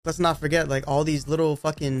let's not forget, like, all these little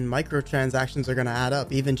fucking microtransactions are gonna add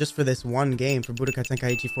up, even just for this one game for Budokai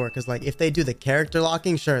Tenkaichi 4. Because, like, if they do the character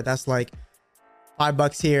locking, sure, that's like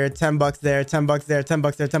 $5 here, $10 there, $10 there,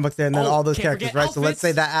 $10 there, $10 there, and then all those characters, right? outfits. So let's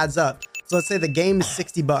say that adds up. So let's say the game is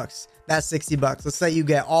 $60. That's $60. Let's say you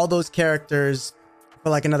get all those characters for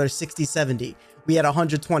like another 60, 70. We had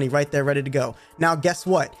 120 right there, ready to go. Now, guess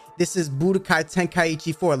what? This is Budokai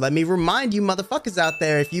Tenkaichi 4. Let me remind you motherfuckers out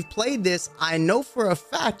there, if you've played this, I know for a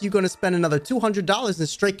fact you're going to spend another $200 in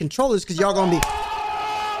straight controllers because y'all going to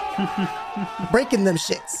be breaking them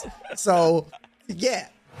shits. So, yeah.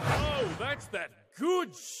 Oh, that's that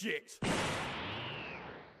good shit.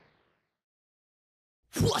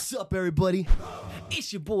 What's up, everybody?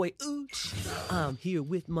 It's your boy Ooch. I'm here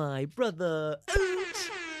with my brother Ooch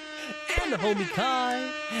and the homie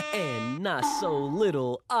Kai and not so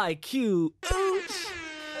little IQ Ooch.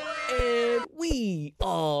 And we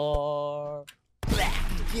are back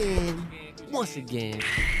again, once again.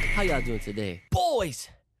 How y'all doing today? Boys,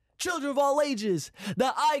 children of all ages,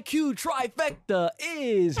 the IQ trifecta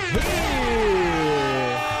is here.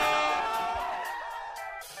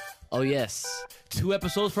 Oh yes, 2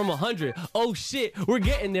 episodes from 100. Oh shit, we're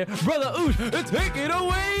getting there. Brother Ooch, take it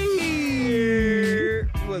away.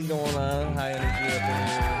 What's going on? High energy up in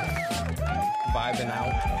here. Vibing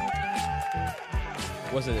out.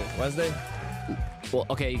 What's it? Wednesday? Well,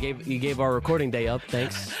 okay, you gave our recording day up.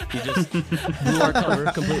 Thanks. You just blew our cover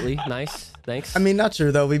completely. Nice. Thanks. I mean, not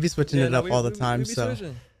true, though. We be switching it up all the time, we so.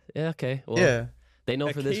 switching. Yeah, okay. Well, Yeah. they know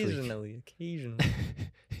for this week. Occasionally.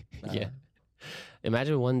 Yeah.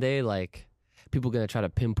 Imagine one day, like, people gonna try to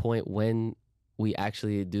pinpoint when we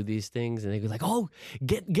actually do these things, and they go like, "Oh,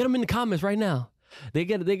 get them in the comments right now. They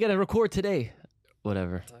get to record today,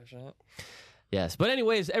 whatever." Yes, but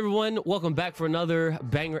anyways, everyone, welcome back for another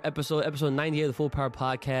banger episode 98 of the Full Power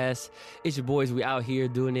Podcast. It's your boys. We out here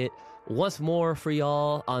doing it once more for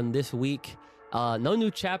y'all on this week. No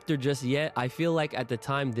new chapter just yet. I feel like at the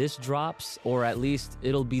time this drops, or at least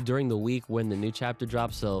it'll be during the week when the new chapter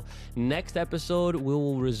drops. So next episode, we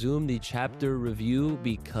will resume the chapter review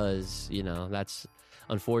because, you know, that's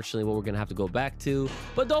unfortunately what we're going to have to go back to.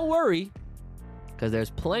 But don't worry, because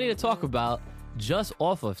there's plenty to talk about just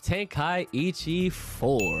off of Tenkaichi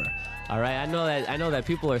 4. All right, I know that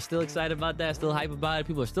people are still excited about that, still hype about it.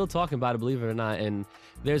 People are still talking about it, believe it or not. And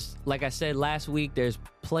there's, like I said last week, there's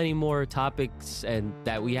plenty more topics and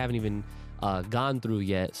that we haven't even gone through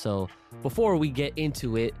yet. So before we get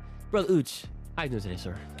into it, Brother Ooch, how you doing today,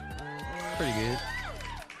 sir? Pretty good.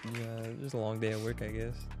 Yeah, just a long day at work, I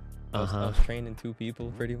guess. I was training 2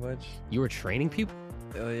 people, pretty much. You were training people?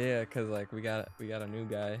 Oh yeah, cause like we got a new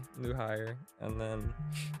hire, and then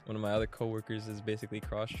one of my other coworkers is basically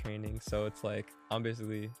cross training. So it's like I'm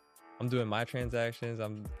doing my transactions,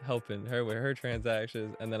 I'm helping her with her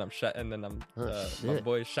transactions, and then my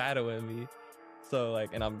boy's shadowing me. So like,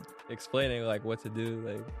 and I'm explaining like what to do,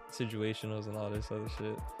 like situationals and all this other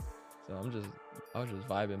shit. So I was just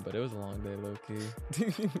vibing, but it was a long day, low key.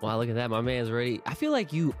 Wow, look at that, my man's ready. I feel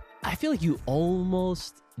like you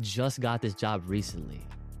almost just got this job recently.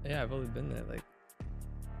 Yeah, I've only been there like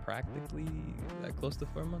practically like close to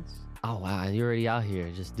 4 months. Oh wow, and you're already out here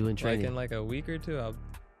just doing training. Like in like a week or 2, I'll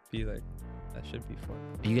be like, that should be 4.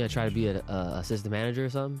 Are you gonna try to be an assistant manager or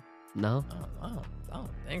something? No? I don't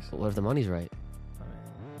think so. What if the money's right?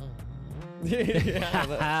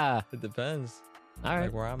 Yeah, it depends. All right.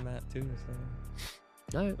 Like where I'm at too.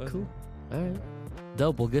 So. All right, cool. All right.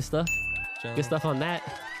 Dope. Well, good stuff. Good stuff on that.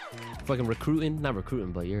 Fucking recruiting. Not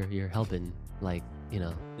recruiting, but you're helping, like, you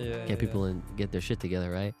know, get people and get their shit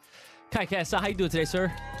together, right? Kai Cat, how you doing today,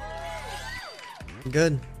 sir?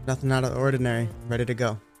 Good. Nothing out of the ordinary. Ready to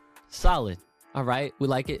go. Solid. All right. We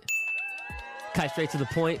like it. Kai, straight to the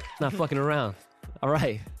point. Not fucking around. All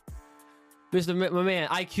right. Mr. My man,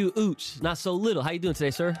 IQ Ooch. Not so little. How you doing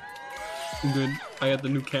today, sir? I'm good. I got the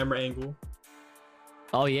new camera angle.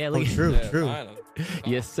 Oh, yeah. Look. True.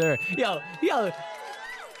 Yes, sir. Yo.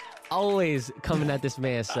 Always coming at this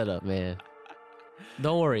man's setup, man.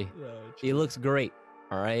 Don't worry. It looks great.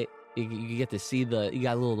 All right. You get to see you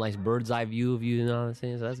got a little nice bird's eye view of you know what I'm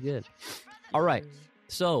saying? So that's good. All right.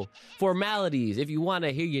 So, formalities. If you want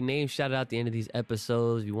to hear your name shouted out at the end of these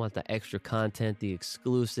episodes, you want the extra content, the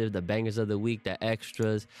exclusive, the bangers of the week, the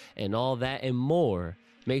extras, and all that and more,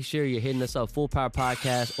 make sure you're hitting us up, Full Power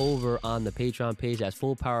Podcast, over on the Patreon page. That's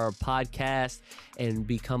Full Power Podcast, and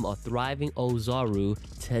become a thriving Ozaru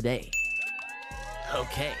today.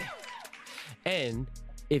 Okay. And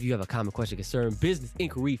if you have a comment, question, concern, business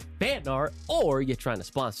inquiry, fan art, or you're trying to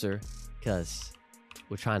sponsor, because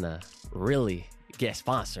we're trying to really get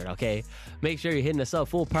sponsored, okay? Make sure you're hitting us up,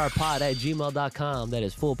 fullpowerpod@gmail.com. That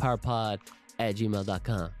is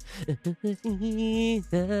fullpowerpod@gmail.com.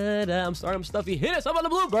 I'm sorry, I'm stuffy. Hit us up on the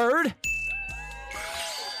Bluebird.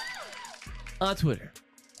 On Twitter,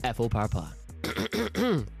 @fullpowerpod.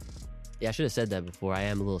 Yeah, I should have said that before. I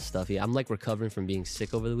am a little stuffy. I'm like recovering from being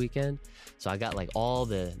sick over the weekend. So I got like all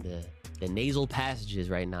the nasal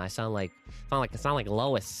passages right now. I sound like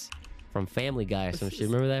Lois from Family Guy or some shit.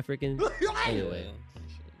 Remember that freaking? Anyway.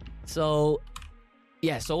 So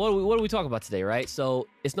yeah, so what do we talk about today, right? So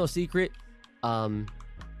it's no secret. Budokai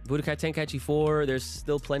Tenkaichi 4, there's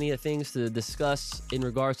still plenty of things to discuss in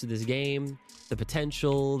regards to this game. The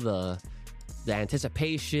potential, the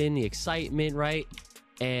anticipation, the excitement, right?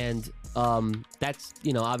 And that's,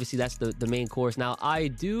 obviously that's the main course. Now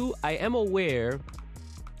I am aware,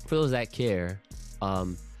 for those that care,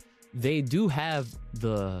 they do have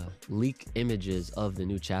the leak images of the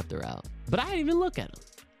new chapter out, but I didn't even look at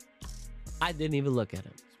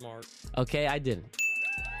them. Smart. Okay, I didn't.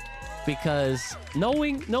 Because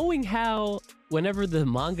knowing how whenever the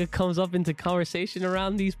manga comes up into conversation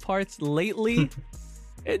around these parts lately,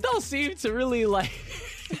 it don't seem to really like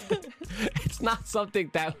it's not something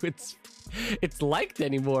that it's liked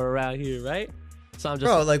anymore around here, right? So I'm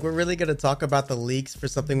just we're really gonna talk about the leaks for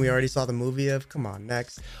something we already saw the movie of? Come on,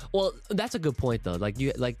 next. Well, that's a good point though.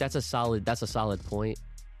 That's a solid point.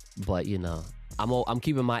 But I'm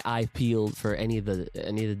keeping my eye peeled for any of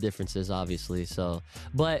the differences, obviously. So,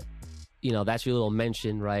 but that's your little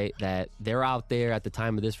mention, right? That they're out there at the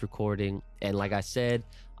time of this recording, and like I said,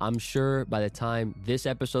 I'm sure by the time this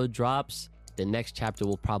episode drops, the next chapter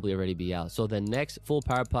will probably already be out. So the next Full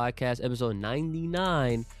Power Podcast, episode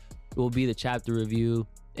 99, will be the chapter review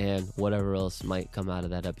and whatever else might come out of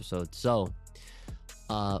that episode. So,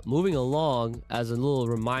 moving along, as a little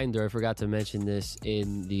reminder, I forgot to mention this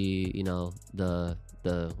in the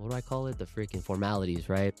what do I call it? The freaking formalities,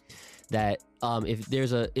 right? That if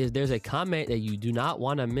there's a comment that you do not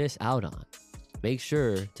want to miss out on, make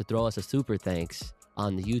sure to throw us a super thanks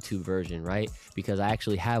on the YouTube version, right? Because I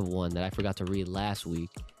actually have one that I forgot to read last week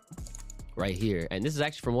right here. And this is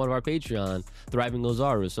actually from one of our Patreon, Thriving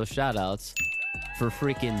Ozaru. So shout outs for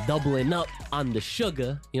freaking doubling up on the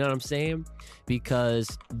sugar. You know what I'm saying?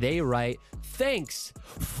 Because they write, thanks,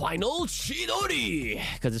 Final Chidori.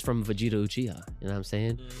 Because it's from Vegeta Uchiha. You know what I'm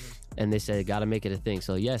saying? And they said, gotta make it a thing.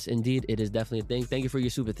 So yes, indeed, it is definitely a thing. Thank you for your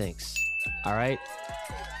super thanks. All right.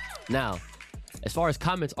 Now, as far as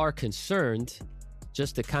comments are concerned,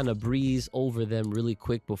 just to kind of breeze over them really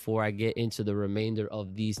quick before I get into the remainder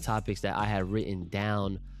of these topics that I had written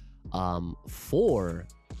down for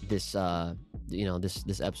this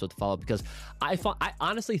this episode to follow, because I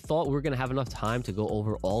honestly thought we were gonna have enough time to go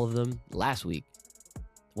over all of them last week.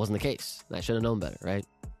 Wasn't the case. I should have known better, right?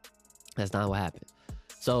 That's not what happened.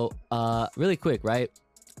 So really quick, right?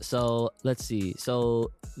 So let's see. So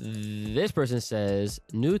this person says,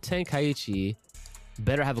 new Tenkaichi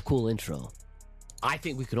better have a cool intro. I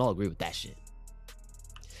think we could all agree with that shit.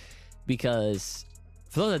 Because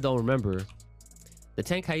for those that don't remember, the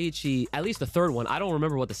Tenkaichi, at least the third one, I don't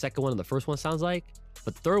remember what the second one and the first one sounds like,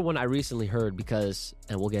 but the third one I recently heard because,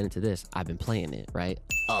 and we'll get into this, I've been playing it, right?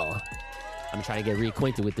 I'm trying to get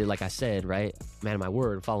reacquainted with it, like I said, right? Man of my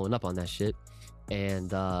word, following up on that shit.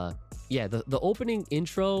 And yeah, the opening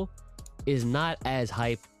intro is not as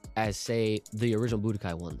hype as, say, the original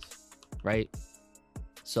Budokai ones, right?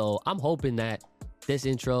 So I'm hoping that this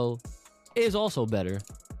intro is also better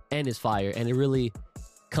and is fire, and it really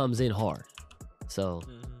comes in hard. So,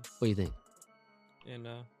 what do you think? And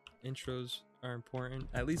intros are important,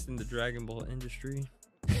 at least in the Dragon Ball industry.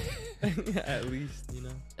 At least,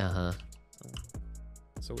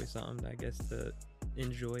 it's always something, I guess, to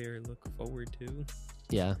enjoy or look forward to.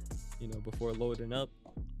 Yeah. Before loading up.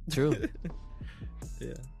 True.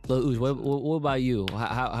 Yeah. So, Ooze, what about you?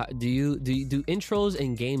 How do intros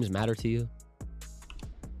in games matter to you?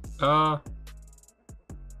 I'd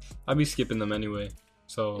be skipping them anyway.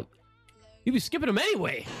 So you be skipping them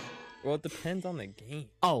anyway. Well, it depends on the game.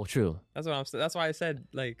 Oh, true. That's what I'm saying. That's why I said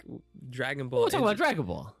like Dragon Ball. We're talking about Dragon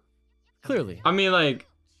Ball. Clearly. I mean, like,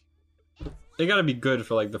 they gotta be good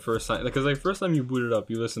for like the first time, because like first time you boot it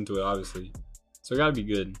up, you listen to it, obviously. So it gotta be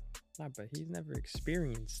good. Nah, but he's never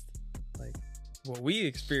experienced like what we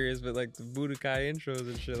experienced with like the Budokai intros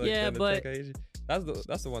and shit like that. Yeah, but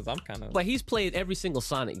that's the ones I'm kind of. But he's played every single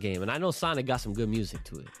Sonic game, and I know Sonic got some good music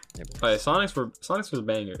to it. Yeah, Sonic's for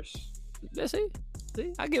bangers. Yeah, see,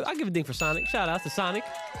 I give a ding for Sonic. Shout out to Sonic,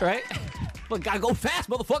 right? But gotta go fast,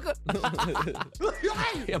 motherfucker.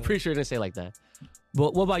 Yeah, I'm pretty sure it didn't say like that.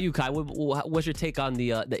 But what about you, Kai? What's your take on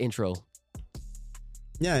the intro?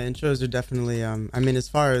 Yeah, intros are definitely. I mean, as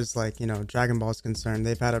far as like Dragon Ball is concerned,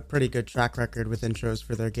 they've had a pretty good track record with intros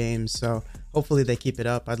for their games. So hopefully they keep it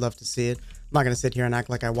up. I'd love to see it. I'm not gonna sit here and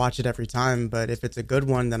act like I watch it every time, but if it's a good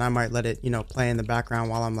one, then I might let it play in the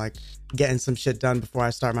background while I'm like getting some shit done before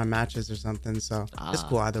I start my matches or something. So it's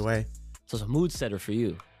cool either way. So it's a mood setter for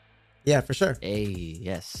you. Yeah, for sure. Hey,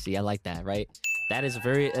 yes. See, I like that, right? That's a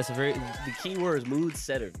very, the key word is mood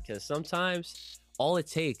setter, because sometimes all it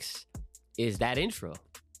takes is that intro.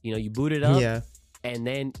 You boot it up, Yeah. and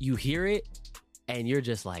then you hear it, and you're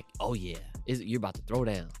just like, oh yeah, you're about to throw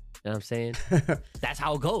down. You know what I'm saying? That's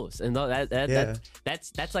how it goes. And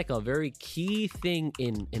that's like a very key thing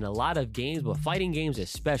in a lot of games, but fighting games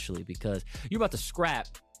especially, because you're about to scrap.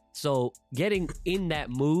 So getting in that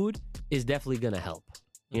mood is definitely gonna help.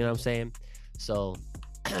 You know what I'm saying? So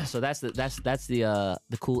that's the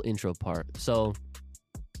cool intro part. So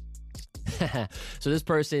so this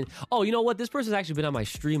person, oh, you know what? This person's actually been on my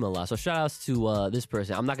stream a lot. So shout outs to this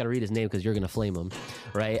person. I'm not gonna read his name because you're gonna flame him,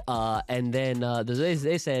 right? And then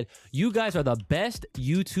they said, "You guys are the best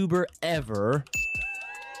YouTuber ever."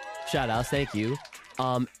 Shout outs, thank you.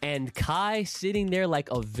 And Kai sitting there like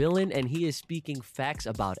a villain, and he is speaking facts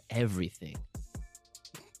about everything.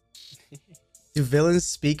 Do villains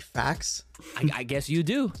speak facts? I guess you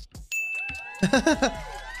do.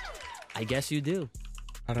 I guess you do.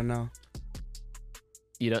 I don't know.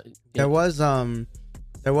 There was one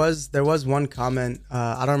comment.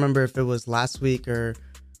 I don't remember if it was last week or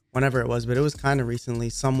whenever it was, but it was kind of recently.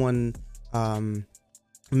 Someone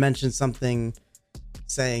mentioned something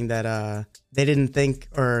saying that they didn't think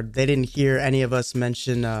or they didn't hear any of us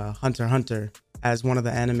mention Hunter x Hunter as one of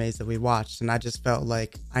the animes that we watched, and I just felt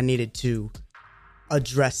like I needed to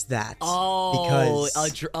address that. Because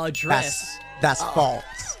address. That's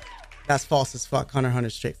false. That's false as fuck. Hunter x Hunter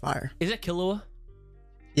straight fire. Is it Killua?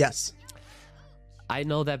 Yes. I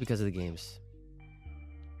know that because of the games.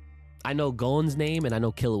 I know Gon's name and I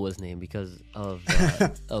know Killua's name because of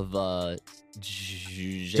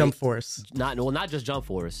Jump Force. Not just Jump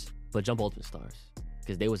Force, but Jump Ultimate Stars,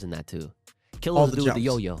 because they was in that too. All Killua the the dude with the jumps.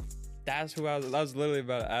 yo-yo. That's who I was literally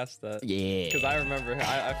about to ask that. Yeah. Because I remember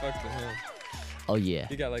I fucked with him. Oh yeah.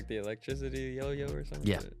 He got like the electricity yo-yo or something.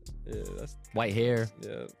 Yeah. Yeah, that's White hair.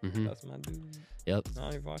 yeah. That's my dude. Yep. I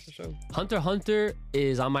don't even watch the show. Hunter x Hunter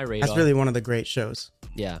is on my radar. That's really one of the great shows.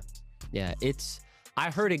 Yeah. I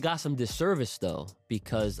heard it got some disservice though,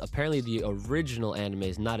 because apparently the original anime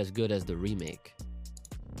is not as good as the remake.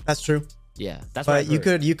 That's true. Yeah, that's what But I've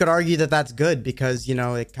heard. you could argue that that's good because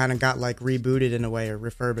it kind of got like rebooted in a way or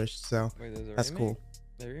refurbished. So Wait, there's a that's remake? cool.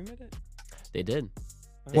 They remade it? They did.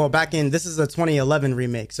 Well, this is a 2011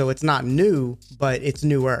 remake, so it's not new, but it's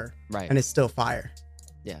newer, Right. and it's still fire.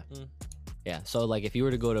 Yeah. Mm. Yeah. So like if you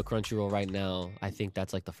were to go to Crunchyroll right now, I think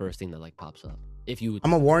that's like the first thing that like pops up. If you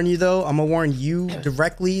I'm gonna warn you though. I'm gonna warn you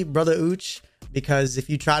directly, brother Ooch, because if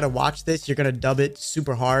you try to watch this, you're gonna dub it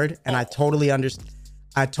super hard, and I totally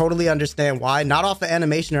understand why. Not off of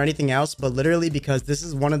animation or anything else, but literally because this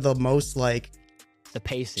is one of the most like the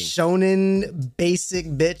pacing. shonen basic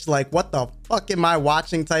bitch, like what the fuck am I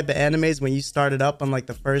watching type of animes when you start it up on like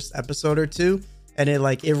the first episode or two, and it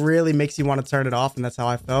really makes you want to turn it off, and that's how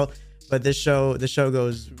I felt. But the show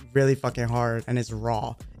goes really fucking hard, and it's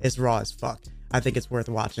raw as fuck. I think it's worth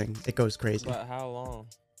watching. It goes crazy. But how long?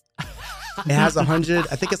 It has 100.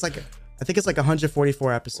 I think it's like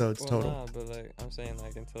 144 episodes Well, total. nah, but like I'm saying,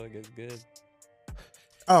 like until it gets good.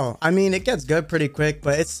 Oh, I mean, it gets good pretty quick,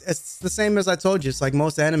 but it's the same as I told you. It's like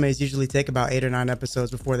most animes usually take about 8 or 9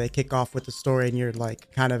 episodes before they kick off with the story, and you're like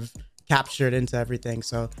kind of captured into everything.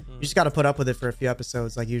 So you just got to put up with it for a few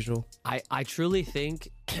episodes, like usual. I truly think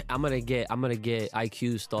I'm gonna get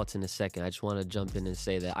IQ's thoughts in a second. I just want to jump in and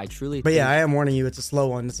say that I truly. But yeah, I am warning you. It's a slow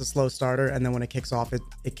one. It's a slow starter, and then when it kicks off,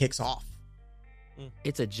 it kicks off.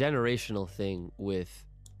 It's a generational thing with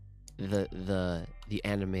the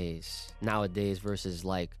animes nowadays versus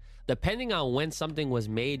like depending on when something was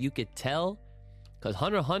made, you could tell because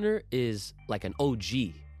Hunter x Hunter is like an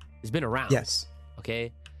OG. It's been around. Yes.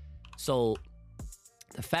 Okay. So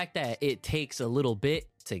the fact that it takes a little bit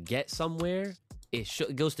to get somewhere, it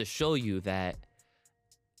goes to show you that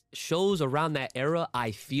shows around that era,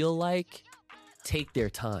 I feel like, take their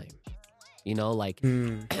time. You know, like, you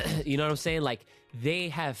know what I'm saying? Like, they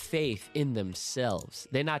have faith in themselves.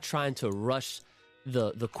 They're not trying to rush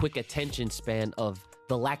the quick attention span of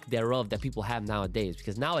the lack thereof that people have nowadays.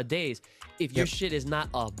 Because nowadays, if your shit is not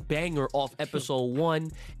a banger off episode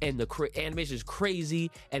 1 and the animation is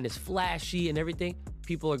crazy and it's flashy and everything,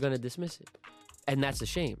 people are going to dismiss it. And that's a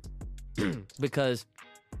shame. Because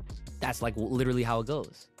that's like literally how it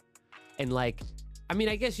goes. And like, I mean,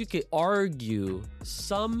 I guess you could argue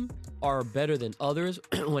some are better than others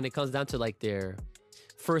when it comes down to like their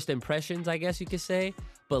first impressions, I guess you could say.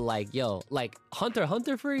 But like, yo, like Hunter x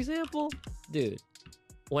Hunter, for example, dude,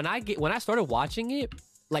 when I started watching it,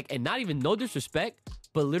 like, and not even no disrespect,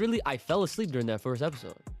 but literally I fell asleep during that first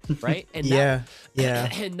episode, right? And yeah.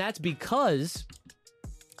 and that's because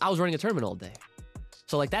I was running a tournament all day.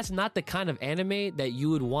 So like, that's not the kind of anime that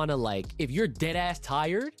you would want to like, if you're dead ass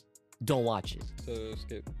tired, don't watch it. So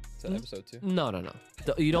skip to episode 2. No.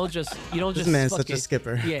 You don't just This man's fucking, such a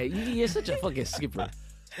skipper. Yeah, you're such a fucking skipper.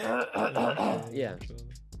 Yeah.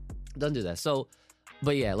 Don't do that. So,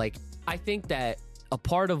 but yeah, like, I think that a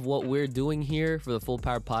part of what we're doing here for the Full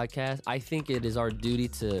Power Podcast, I think it is our duty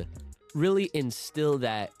to really instill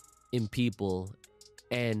that in people,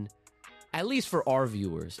 and at least for our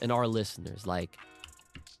viewers and our listeners, like,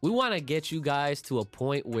 we want to get you guys to a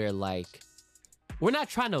point where, like, we're not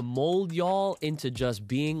trying to mold y'all into just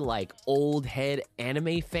being like old head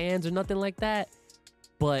anime fans or nothing like that,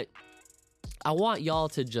 but I want y'all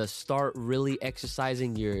to just start really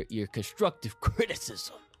exercising your constructive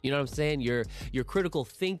criticism. You know what I'm saying? Your critical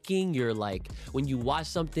thinking. Your, like, when you watch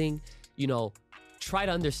something, you know, try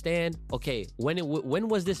to understand. Okay, when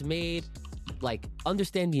was this made? Like,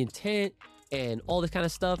 understand the intent and all this kind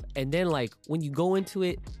of stuff. And then, like, when you go into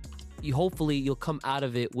it, hopefully you'll come out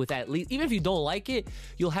of it with, at least, even if you don't like it,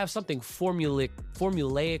 you'll have something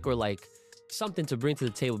formulaic or like something to bring to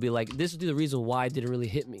the table. Be like, this is the reason why it didn't really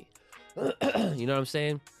hit me. You know what I'm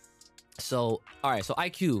saying? So, all right. So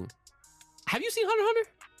IQ, have you seen Hunter x Hunter?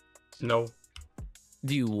 No.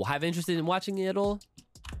 Do you have interest in watching it at all?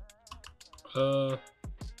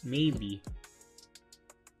 Maybe.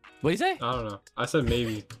 What do you say? I don't know. I said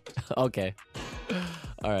maybe. Okay.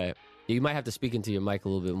 All right. You might have to speak into your mic a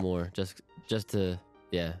little bit more, just to,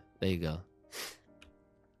 yeah. There you go.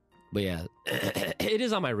 But yeah, it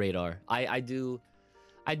is on my radar. I do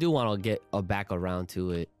want to get back around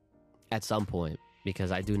to it at some point,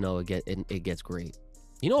 because I do know it gets great.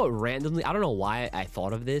 You know what? Randomly, I don't know why I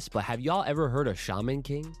thought of this, but have y'all ever heard of Shaman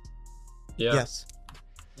King? Yeah. Yes.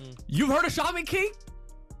 You've heard of Shaman King?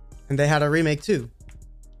 And they had a remake too.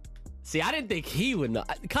 See, I didn't think he would know.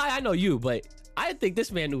 Kai, I know you, but I didn't think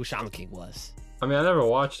this man knew who Shaman King was. I mean, I never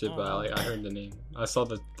watched it, but I heard the name. I saw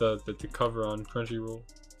the cover on Crunchyroll.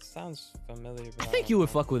 Sounds familiar. I think you would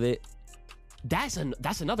fuck with it. That's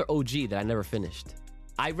another OG that I never finished.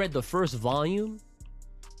 I read the first volume,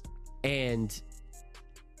 and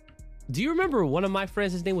do you remember one of my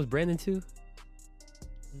friends? His name was Brandon too.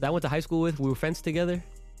 That I went to high school with. We were friends together.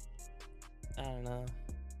 I don't know.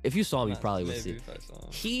 If you saw him, you probably would see. If I saw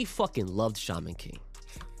him. He fucking loved Shaman King.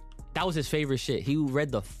 That was his favorite shit. He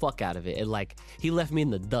read the fuck out of it, and like, he left me in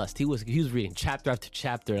the dust. He was reading chapter after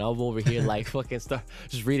chapter, and I'm over here like fucking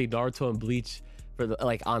just reading Naruto and Bleach for the,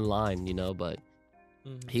 like, online, you know. But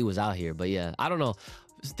he was out here. But yeah, I don't know.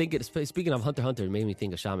 Speaking of Hunter x Hunter, it made me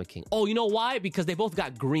think of Shaman King. Oh, you know why? Because they both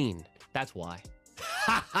got green. That's why.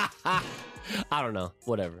 I don't know.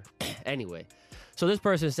 Whatever. Anyway, so this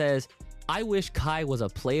person says, I wish Kai was a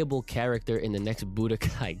playable character in the next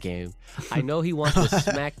Budokai game. I know he wants to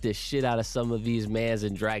smack the shit out of some of these mans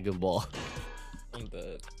in Dragon Ball. I'm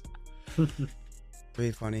dead.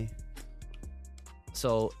 Pretty funny.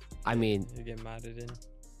 So, I mean, You get modded in.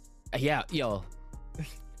 yeah, yo.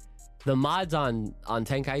 The mods on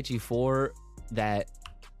Tenkaichi 4 that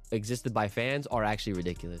existed by fans are actually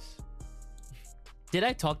ridiculous. Did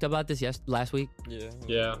I talk about this last week?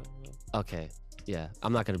 Yeah. Okay. Yeah,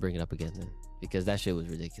 I'm not going to bring it up again then, because that shit was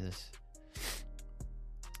ridiculous.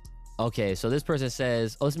 Okay, so this person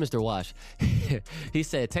says, oh, it's Mr. Wash. He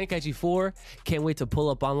said, Tenkaichi 4, can't wait to pull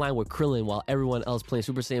up online with Krillin while everyone else playing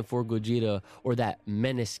Super Saiyan 4 Gogeta or that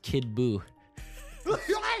menace Kid Buu.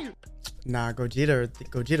 Nah,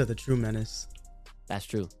 Gogeta, the true menace. That's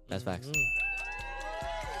true. That's facts.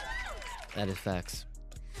 That is facts.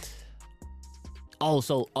 Oh,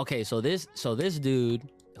 so this dude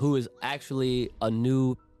who is actually a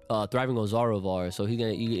new thriving Ozaru of ours, so you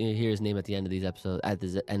gonna hear his name at the end of these episodes. At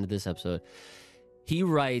the end of this episode, he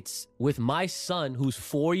writes, with my son who's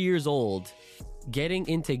 4 years old getting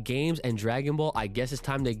into games and Dragon Ball, I guess it's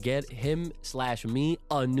time to get him/me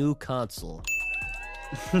a new console.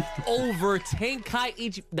 Over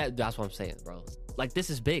Tenkaichi. That's what I'm saying, bro. Like, this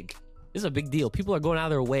is big. This is a big deal. People are going out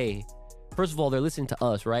of their way. First of all, they're listening to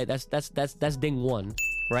us, right? That's ding one,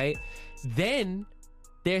 right? Then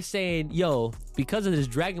they're saying, yo, because of this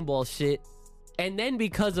Dragon Ball shit, and then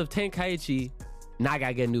because of Tenkaichi, now I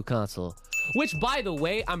gotta get a new console. Which, by the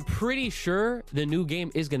way, I'm pretty sure the new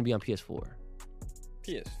game is gonna be on PS4.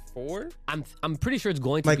 PS4? I'm pretty sure it's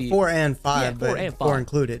going to Like be 4 and 5, Yeah, 4 but and 4 5.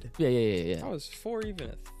 included. Yeah. How is 4 even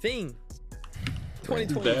a thing?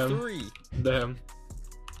 2023. Damn.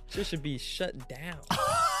 Shit should be shut down.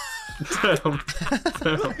 Damn.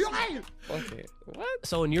 Okay. What?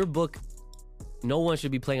 So in your book, no one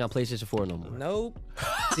should be playing on PlayStation 4 no more. Nope.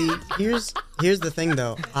 See, here's the thing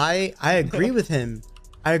though. I agree with him.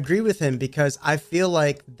 I agree with him because I feel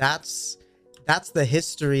like that's the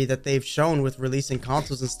history that they've shown with releasing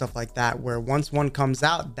consoles and stuff like that, where once one comes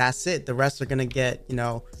out, that's it. The rest are gonna get,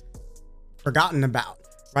 forgotten about,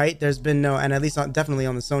 right? There's been no, and at least definitely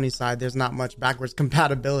on the Sony side, there's not much backwards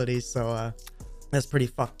compatibility, so that's pretty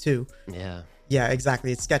fucked too. Yeah,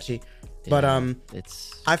 exactly. It's sketchy. But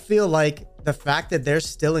it's I feel like the fact that they're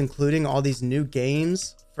still including all these new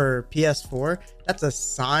games for PS4, that's a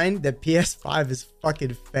sign that PS5 is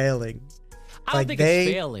fucking failing. I don't think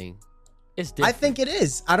it's failing. It's different. I think it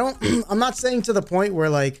is. I'm not saying to the point where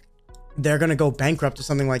like they're gonna go bankrupt or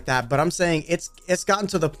something like that, but I'm saying it's gotten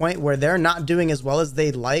to the point where they're not doing as well as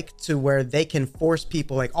they'd like, to where they can force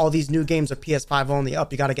people like, all these new games are PS5 only.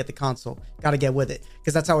 Up, you got to get the console, got to get with it,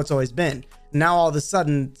 because that's how it's always been. Now all of a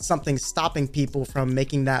sudden something's stopping people from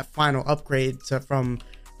making that final upgrade from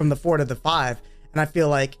the 4 to the 5, and I feel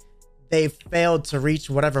like they failed to reach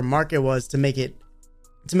whatever market was to make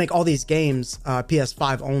all these games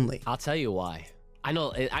PS5 only. I'll tell you why. I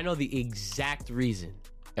know the exact reason.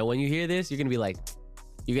 And when you hear this, you're going to be like,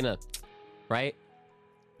 right?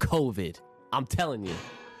 COVID. I'm telling you.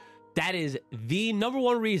 That is the number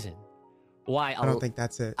one reason why. I don't think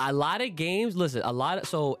that's it. A lot of games,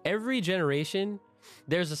 so every generation,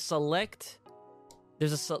 there's a select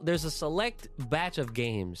batch of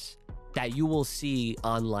games that you will see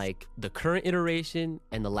on like the current iteration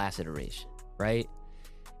and the last iteration, right?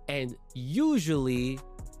 And usually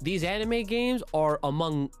these anime games are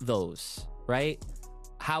among those, right?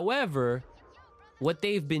 However, what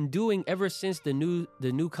they've been doing ever since the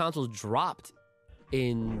new consoles dropped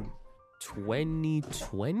in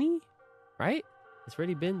 2020, right? It's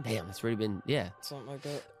already been Something like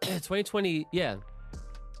that. 2020, yeah.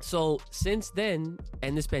 So since then,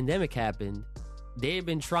 and this pandemic happened, they've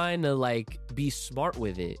been trying to like be smart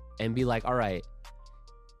with it and be like, all right.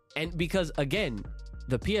 And because again,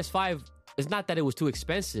 the PS5 is not that it was too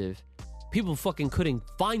expensive. People fucking couldn't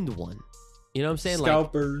find one. You know what I'm saying?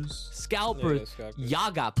 Scalpers. Yeah, scalpers.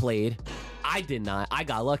 Y'all got played. I did not. I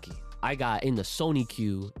got lucky. I got in the Sony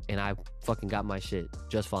queue and I fucking got my shit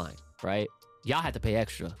just fine, right? Y'all had to pay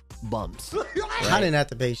extra. Bums. Right? I didn't have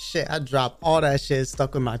to pay shit. I dropped all that shit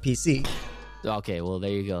stuck with my PC. Okay, well,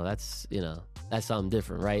 there you go. That's something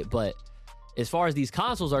different, right? But as far as these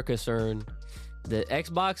consoles are concerned, the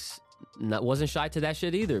Xbox wasn't shy to that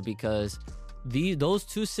shit either, because those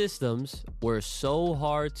two systems were so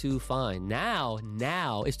hard to find. Now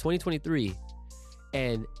it's 2023,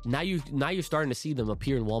 and now you're starting to see them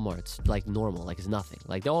appear in Walmarts like normal, like it's nothing.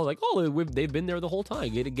 Like they're all like, oh, they've been there the whole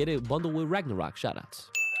time. Get it bundled with Ragnarok. Shoutouts.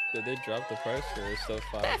 Did they drop the price, or it's still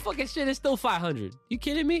 $500? That fucking shit is still $500. You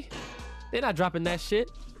kidding me? They're not dropping that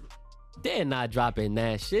shit. They're not dropping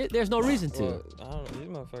that shit. There's no reason to. Well, I don't know. These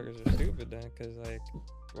motherfuckers are stupid then, because like,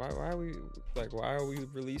 why are we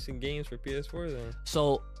releasing games for PS4 then?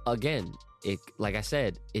 So again, like I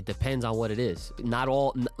said, it depends on what it is. Not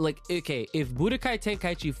all, like, okay, if Budokai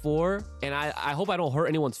Tenkaichi 4, and I hope I don't hurt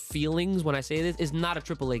anyone's feelings when I say this, is not a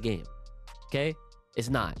AAA game. Okay, it's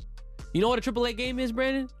not. You know what a AAA game is,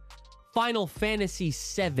 Brandon? Final Fantasy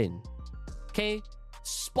 7. Okay,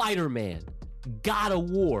 Spider-Man, God of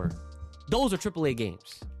War. Those are AAA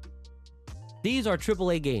games. These are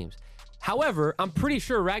AAA games. However, I'm pretty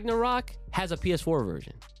sure Ragnarok has a PS4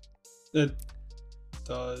 version. It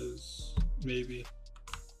does, maybe.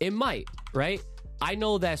 It might, right? I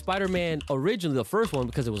know that Spider-Man originally, the first one,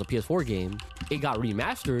 because it was a PS4 game, it got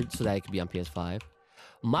remastered so that it could be on PS5.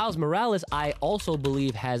 Miles Morales, I also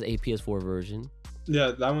believe, has a PS4 version.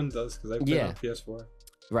 Yeah, that one does, because I played on PS4.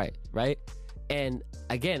 Right. And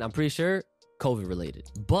again, I'm pretty sure COVID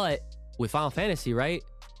related. But with Final Fantasy, right?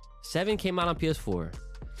 7 came out on PS4.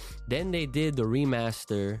 Then they did the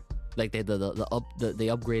remaster, like they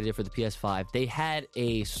upgraded it for the PS5. They had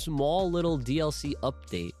a small little DLC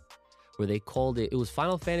update where they called it was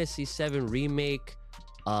Final Fantasy 7 Remake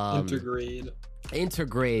Intergrade.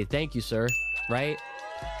 Thank you, sir. Right?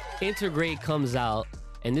 Intergrade comes out,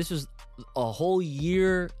 and this was a whole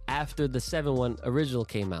year after the 7 one original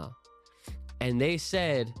came out. And they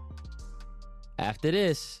said, after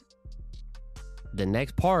this, the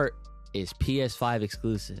next part is PS5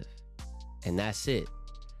 exclusive. And that's it.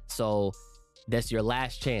 So that's your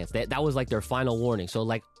last chance. That was like their final warning. So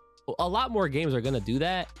like a lot more games are going to do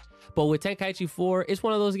that. But with Tenkaichi 4, it's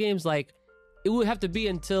one of those games like it would have to be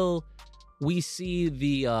until we see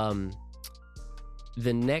the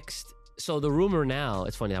next. So the rumor now,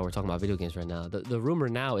 it's funny how we're talking about video games right now. The rumor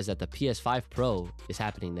now is that the PS5 Pro is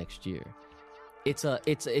happening next year. It's a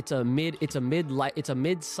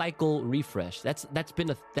mid cycle refresh. That's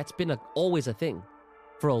been always a thing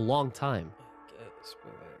for a long time.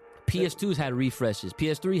 PS2's had refreshes.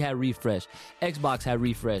 PS3 had refresh. Xbox had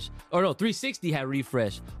refresh. Or no, 360 had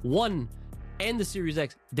refresh. One and the Series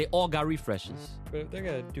X, they all got refreshes. But if they're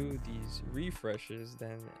gonna do these refreshes,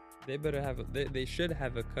 then they better have they should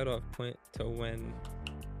have a cutoff point to when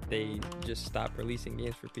they just stop releasing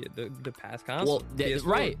games for the past console. Well,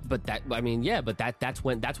 right, but that's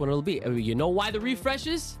when it'll be. I mean, you know why the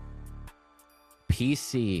refreshes?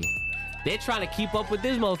 PC. They're trying to keep up with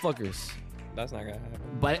these motherfuckers. That's not gonna happen.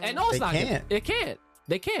 But and no, it's not. Can't. It can't.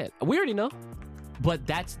 They can't. We already know. But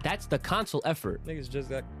that's the console effort. Niggas just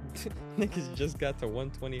got to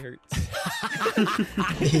 120 hertz.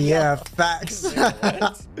 Yeah, facts.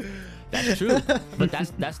 That's true. But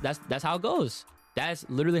that's how it goes. That's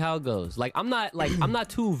literally how it goes. Like I'm not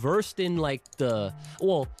too versed in like I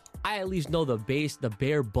at least know the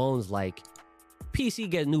bare bones. Like PC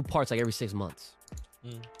get new parts like every 6 months.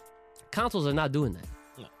 Consoles are not doing that.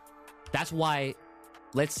 No. That's why,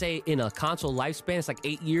 let's say in a console lifespan, it's like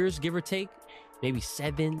 8 years, give or take, maybe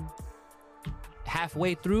 7.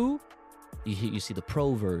 Halfway through, you see the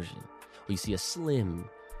Pro version, or you see a Slim.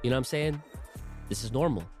 You know what I'm saying? This is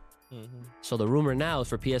normal. Mm-hmm. So the rumor now is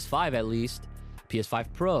for PS5 at least,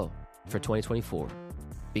 PS5 Pro for 2024,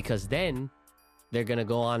 because then they're gonna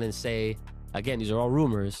go on and say, again, these are all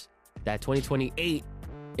rumors, that 2028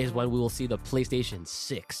 is when we will see the PlayStation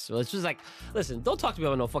 6. So it's just like, listen, don't talk to me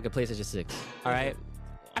about no fucking PlayStation 6. All right,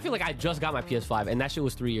 I feel like I just got my PS5 and that shit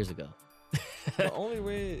was 3 years ago. The only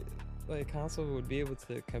way like console would be able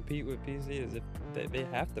to compete with PC is if they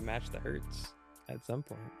have to match the hertz at some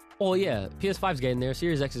point. Oh yeah, PS5's getting there.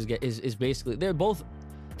 Series X is basically, they're both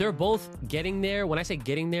getting there. When I say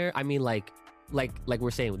getting there, I mean like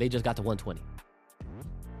we're saying, they just got to 120.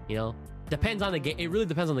 You know, depends on the game. It really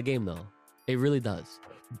depends on the game though. It really does.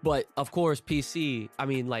 But of course, PC, I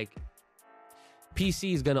mean, like,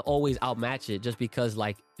 PC is gonna always outmatch it just because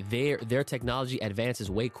like their technology advances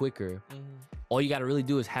way quicker. All you gotta really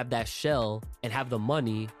do is have that shell and have the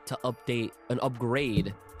money to update and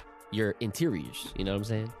upgrade your interiors. You know what I'm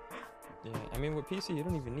saying? Yeah, I mean, with PC, you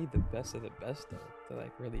don't even need the best of the best though to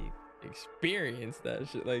like really experience that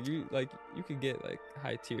shit. Like you could get like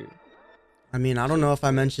high tier. I mean, I don't know if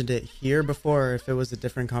I mentioned it here before or if it was a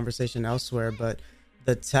different conversation elsewhere, but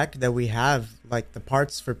the tech that we have, like the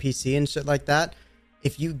parts for PC and shit like that,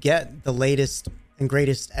 if you get the latest and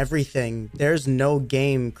greatest everything, there's no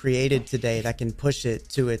game created today that can push it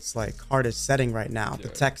to its like hardest setting right now. The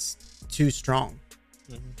tech's too strong.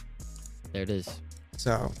 There it is.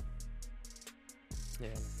 So Yeah.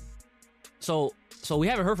 So we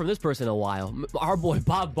haven't heard from this person in a while. Our boy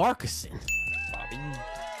Bob Barkison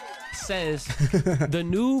says the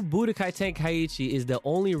new Budokai Tenkaichi is the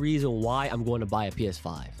only reason why I'm going to buy a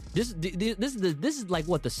PS5. This is like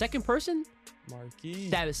what, the second person Marquis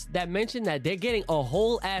that mentioned that they're getting a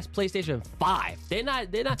whole ass PlayStation 5. They're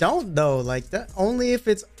not don't though, like that only if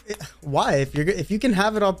it's why if you can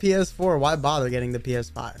have it on PS4, why bother getting the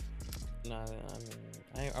PS5? Nah,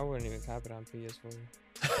 I mean, I wouldn't even cop it on PS4.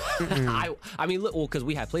 I mean, look, well, because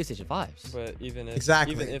we have PlayStation 5s. But even if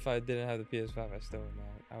I didn't have the PS5,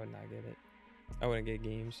 I would not get it. I wouldn't get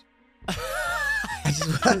games.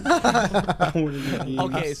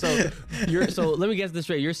 Okay, so let me get this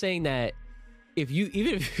straight. You're saying that even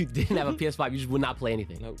if you didn't have a PS5, you just would not play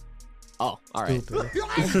anything. Nope. Oh, all right.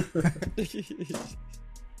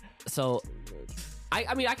 So,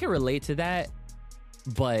 I mean, I can relate to that,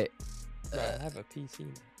 but I have a PC.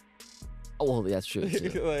 Oh, well, that's true.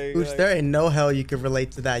 There ain't no hell you could relate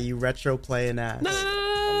to that, you retro playing ass.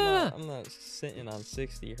 No. I'm not sitting on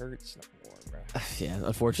 60 hertz no more, bro. Yeah,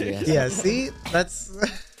 unfortunately. Yeah, see? That's...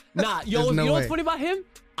 Nah, you know what's funny about him?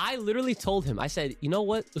 I literally told him, I said, you know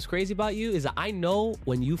what was crazy about you is that I know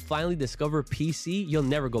when you finally discover PC, you'll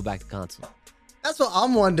never go back to console. That's what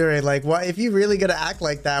I'm wondering. Like, why, if you really gonna act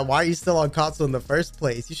like that, why are you still on console in the first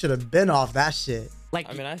place? You should have been off that shit. Like,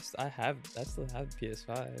 I mean, I still have the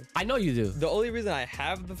PS5. I know you do. The only reason I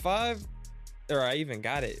have the 5, or I even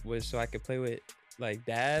got it, was so I could play with like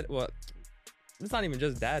dad. Well, it's not even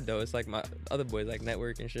just dad though. It's like my other boys, like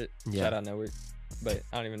Network and shit. Yeah. Shout out Network. But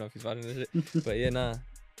I don't even know if he's watching this shit. But yeah, nah.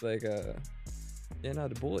 Like,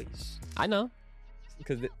 the boys. I know.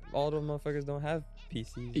 Because all the motherfuckers don't have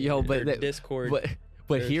PCs. Yo, but Discord.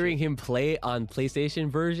 But Very hearing him play on PlayStation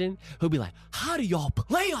version, he'll be like, "How do y'all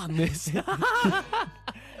play on this?"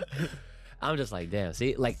 I'm just like, damn.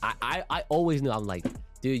 See, like I always knew. I'm like,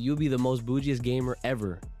 dude, you'll be the most bougiest gamer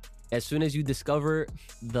ever. As soon as you discover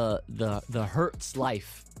the Hertz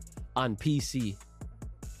life on PC.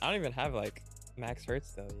 I don't even have like max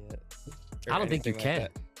hertz though yet. I don't think you anything can.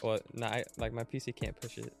 like that. Well, no, like my PC can't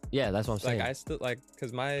push it. Yeah, that's what I'm saying. Like I still like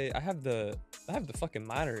because I have the fucking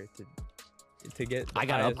monitor to get. I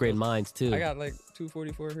gotta upgrade mines too. I got like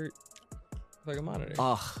 244 hertz like a monitor.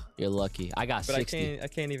 Oh, you're lucky. I got but 60. I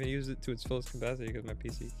can't even use it to its fullest capacity because my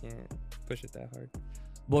PC can't push it that hard.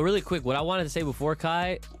 Well, really quick, what I wanted to say before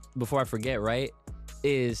Kai, before I forget, right,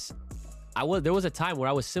 is there was a time where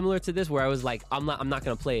I was similar to this, where I was like, I'm not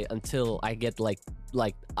gonna play it until I get like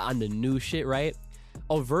on the new shit, right?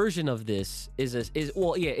 A version of this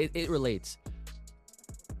it relates.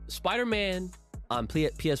 Spider-Man on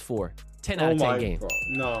PS4, 10 out of 10 game. Bro.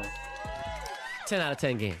 No. 10 out of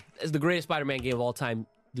 10 game. It's the greatest Spider-Man game of all time.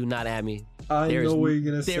 Do not at me. I know what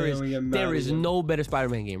you're gonna say when we get mad. There is no better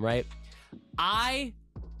Spider-Man game, right? I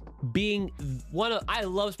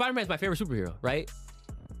love Spider-Man is my favorite superhero, right?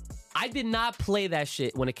 I did not play that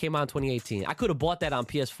shit when it came out in 2018. I could have bought that on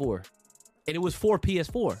PS4, and it was for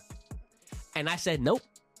PS4. And I said, nope,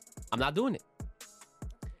 I'm not doing it.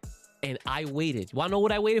 And I waited. Want to know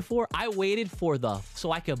what I waited for? I waited for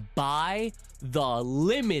so I could buy the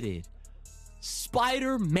limited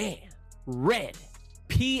Spider-Man Red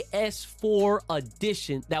PS4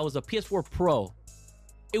 edition. That was a PS4 Pro.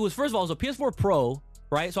 It was, first of all, it was a PS4 Pro,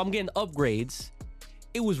 right? So I'm getting upgrades.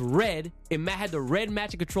 It was red. It had the red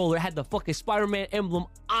matching controller. It had the fucking Spider-Man emblem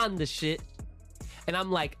on the shit. And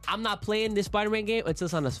I'm like, I'm not playing this Spider-Man game until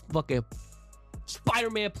it's on a fucking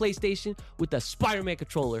Spider-Man PlayStation with the Spider-Man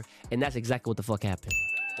controller. And that's exactly what the fuck happened.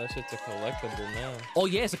 That shit's a collectible now. Oh,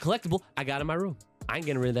 yeah, it's a collectible. I got it in my room. I ain't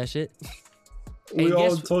getting rid of that shit. We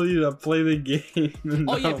all told you to play the game.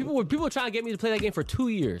 Oh yeah, people were trying to get me to play that game for 2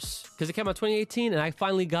 years because it came out 2018, and I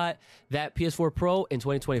finally got that PS4 Pro in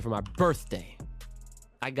 2020 for my birthday.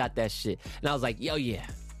 I got that shit, and I was like, yo, yeah.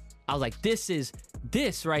 I was like,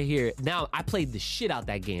 this right here. Now I played the shit out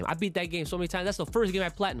that game. I beat that game so many times. That's the first game I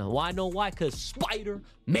platinum. Why? I know why? Because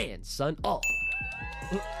Spider-Man, son. Oh,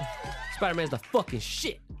 Spider-Man's the fucking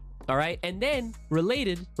shit. All right, and then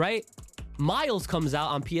related, right? Miles comes out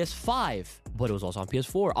on PS5, but it was also on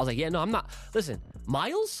PS4. I was like, yeah, no, I'm not. Listen,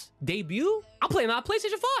 Miles debut? I'm playing on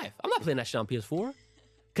PlayStation 5. I'm not playing that shit on PS4.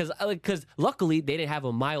 Because luckily, they didn't have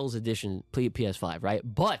a Miles edition PS5, right?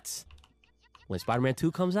 But when Spider-Man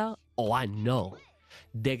 2 comes out, oh, I know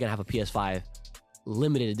they're going to have a PS5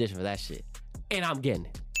 limited edition for that shit. And I'm getting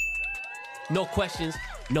it. No questions,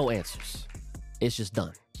 no answers. It's just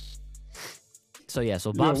done. So, yeah,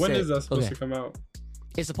 so Bob when said, is that supposed to come out?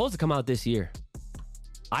 It's supposed to come out this year.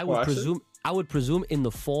 I would presume in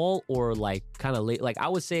the fall or like kind of late. Like I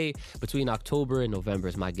would say between October and November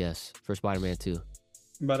is my guess for Spider-Man 2.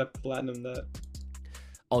 I'm about to platinum that.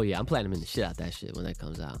 Oh yeah, I'm platinuming the shit out that shit when that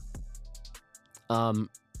comes out.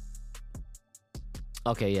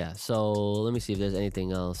 Okay, yeah. So let me see if there's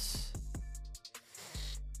anything else.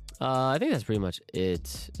 I think that's pretty much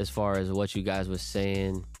it as far as what you guys was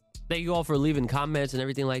saying. Thank you all for leaving comments and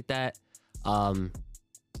everything like that.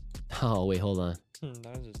 Oh wait, hold on.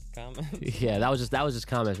 That was just comments. Yeah, that was just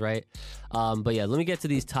comments, right? But yeah, let me get to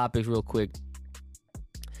these topics real quick.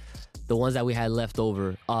 The ones that we had left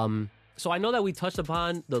over. So I know that we touched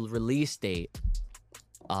upon the release date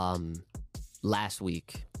last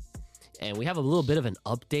week. And we have a little bit of an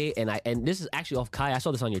update, and this is actually off Kai. I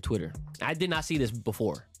saw this on your Twitter. I did not see this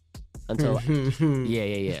before until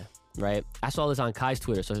yeah. Right? I saw this on Kai's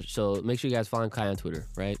Twitter, so make sure you guys follow Kai on Twitter,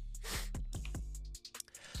 right?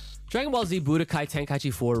 Dragon Ball Z Budokai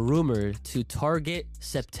Tenkaichi 4 rumored to target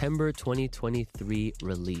September 2023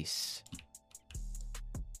 release.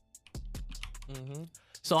 Mm-hmm.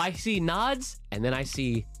 So I see nods, and then I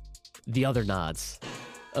see the other nods.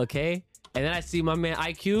 Okay? And then I see my man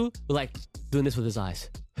IQ like doing this with his eyes.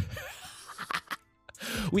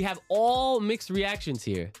 We have all mixed reactions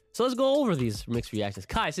here. So let's go over these mixed reactions.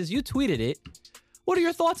 Kai, since you tweeted it, what are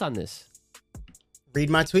your thoughts on this? Read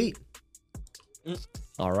my tweet.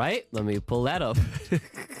 All right, let me pull that up.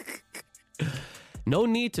 No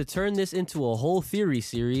need to turn this into a whole theory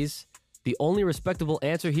series. The only respectable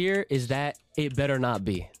answer here is that it better not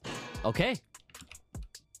be. Okay.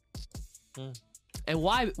 And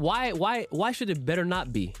why should it better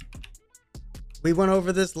not be? We went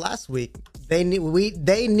over this last week. They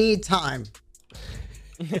need time.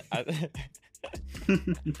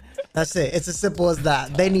 That's it. It's as simple as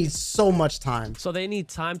that. They need so much time. So they need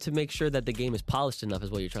time to make sure that the game is polished enough,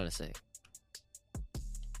 is what you're trying to say.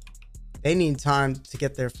 They need time to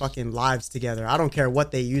get their fucking lives together. I don't care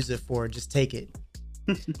what they use it for. Just take it.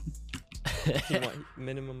 You want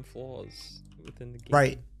minimum flaws within the game.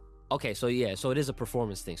 Right. Okay, so yeah, so it is a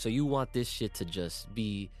performance thing. So you want this shit to just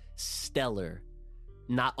be stellar,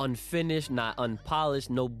 not unfinished, not unpolished,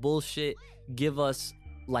 no bullshit. Give us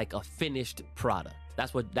like a finished product.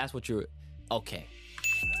 That's what you're. Okay.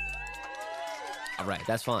 All right,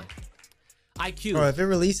 that's fine. IQ. Bro, if it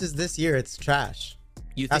releases this year, it's trash.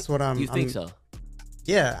 That's what You think so?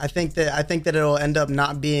 Yeah, I think that it'll end up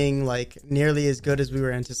not being like nearly as good as we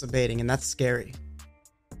were anticipating, and that's scary.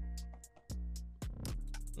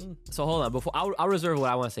 So hold on. Before I'll reserve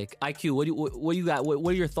what I want to say. IQ, what do you got?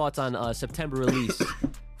 What are your thoughts on September release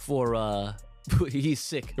for? He's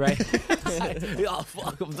sick, right? Oh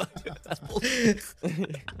fuck! That's bullshit.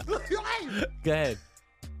 Go ahead.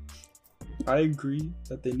 I agree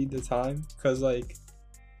that they need the time because like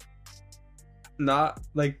not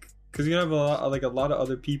like because you have a lot of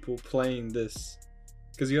other people playing this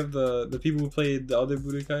because you have the people who played the other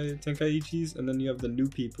Budokai Tenkaichis and then you have the new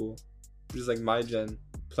people which is like my gen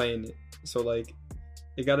playing it, so like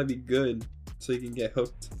it gotta be good so you can get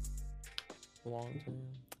hooked Long term,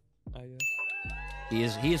 I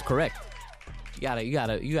guess. He is correct. You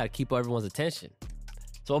gotta keep everyone's attention.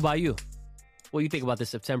 So what about you? What do you think about this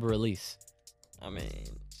September release? I mean,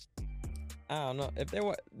 I don't know if they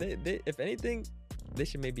if anything, they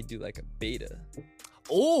should maybe do like a beta.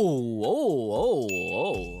 Oh.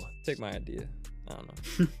 Take my idea. I don't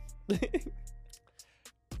know.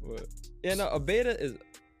 What? Yeah, no, a beta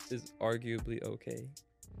is arguably okay,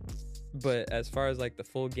 but as far as like the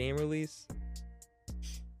full game release,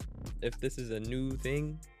 if this is a new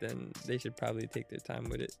thing, then they should probably take their time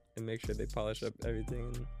with it and make sure they polish up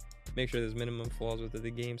everything and make sure there's minimum flaws within the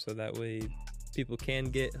game so that way people can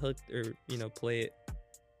get hooked or, you know, play it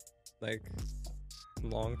like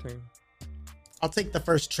long term. I'll take the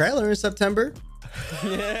first trailer in September.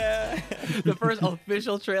 Yeah. The first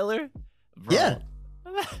official trailer? Bro, Yeah.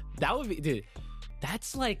 That would be, dude,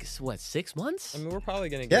 that's like, what, 6 months? I mean, we're probably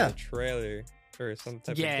going to get a trailer or some type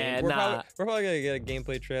of game. We're probably going to get a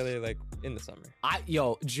gameplay trailer like in the summer.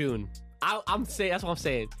 June. I'm saying, that's what I'm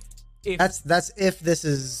saying. That's if this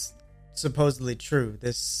is supposedly true,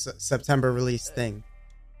 this September release thing.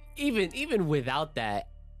 Even without that,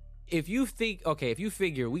 if you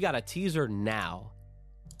figure we got a teaser now.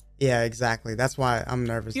 Yeah, exactly. That's why I'm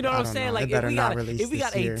nervous. You know what I'm saying? Like, if we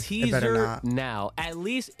got year. a teaser now, at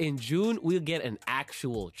least in June, we'll get an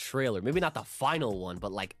actual trailer. Maybe not the final one,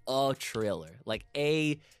 but like a trailer. Like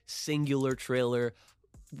a singular trailer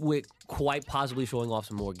with quite possibly showing off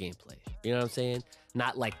some more gameplay. You know what I'm saying?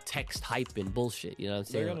 Not like text hype and bullshit. You know what I'm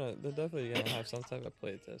saying? They're definitely going to have some type of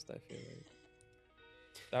playtest, I feel like.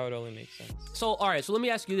 That would only make sense. So, all right. So let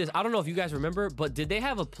me ask you this. I don't know if you guys remember, but did they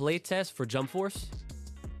have a playtest for Jump Force?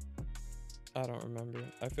 I don't remember.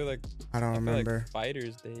 I feel like remember.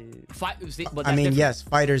 Fighters, yes,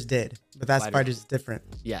 Fighters did, but Fighters is different.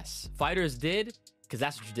 Yes, Fighters did because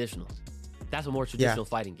that's a traditional. That's a more traditional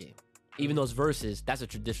fighting game. Even though it's versus, that's a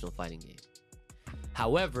traditional fighting game.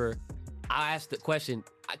 However, I asked the question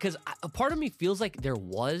because a part of me feels like there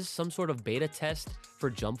was some sort of beta test for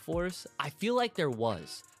Jump Force. I feel like there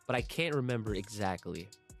was, but I can't remember exactly.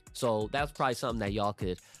 So that's probably something that y'all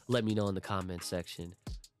could let me know in the comment section.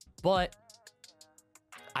 But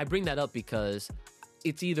I bring that up because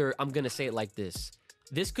it's either, I'm going to say it like this.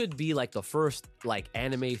 This could be like the first like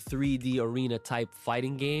anime 3D arena type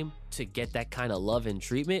fighting game to get that kind of love and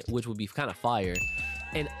treatment, which would be kind of fire.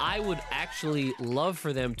 And I would actually love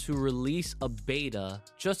for them to release a beta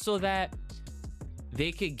just so that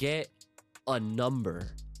they could get a number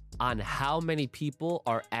on how many people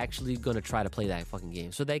are actually going to try to play that fucking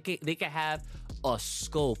game. So they can have a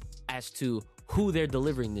scope as to who they're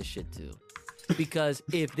delivering this shit to. Because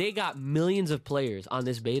if they got millions of players on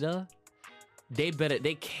this beta, they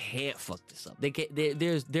can't fuck this up.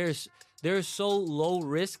 There's so low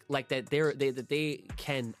risk like that they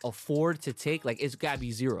can afford to take, like it's gotta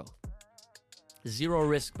be zero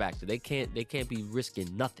risk factor. They can't be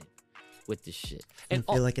risking nothing with this shit. And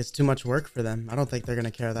I feel like it's too much work for them. I don't think they're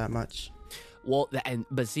gonna care that much. Well, and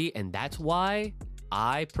that's why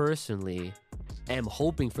I personally am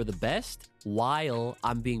hoping for the best while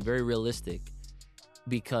I'm being very realistic.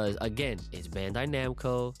 Because again, it's Bandai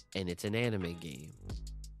Namco and it's an anime game.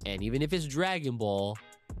 And even if it's Dragon Ball,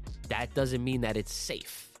 that doesn't mean that it's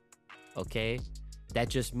safe. Okay? That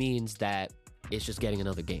just means that it's just getting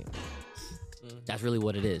another game. That's really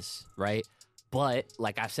what it is, right? But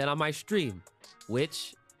like I said on my stream,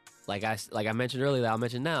 which like I mentioned earlier, that I'll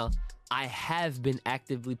mention now, I have been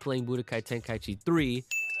actively playing Budokai Tenkaichi 3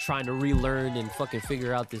 trying to relearn and fucking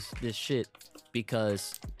figure out this shit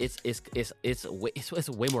because it's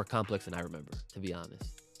way more complex than I remember, to be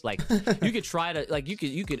honest. Like you could try to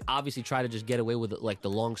you could obviously try to just get away with like the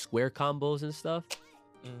long square combos and stuff,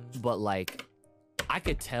 but like I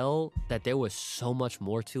could tell that there was so much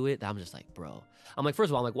more to it that I'm just like, bro. I'm like, first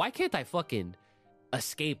of all, I'm like, why can't I fucking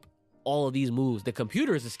escape all of these moves? The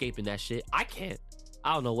computer is escaping that shit. I can't.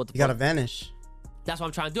 I don't know what the You gotta vanish. That's what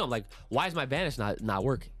I'm trying to do. I'm like, why is my vanish not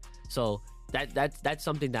working? So that's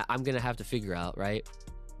something that I'm gonna have to figure out, right?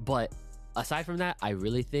 But aside from that, I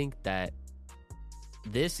really think that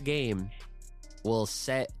this game will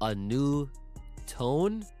set a new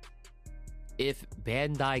tone if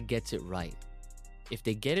Bandai gets it right. If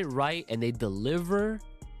they get it right and they deliver,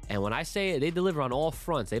 and when I say it, they deliver on all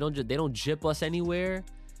fronts. They don't jip us anywhere.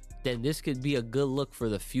 Then this could be a good look for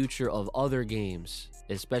the future of other games,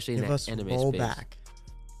 especially in that anime space. Back.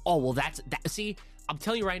 Oh well, see, I'm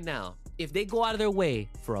telling you right now, if they go out of their way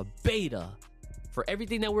for a beta, for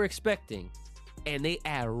everything that we're expecting, and they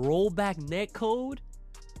add rollback netcode,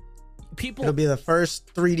 it'll be the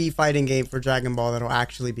first 3D fighting game for Dragon Ball that'll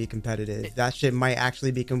actually be competitive. That shit might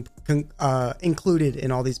actually be included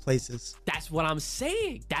in all these places. That's what I'm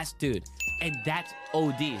saying. And that's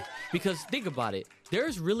OD. Because think about it.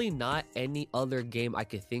 There's really not any other game I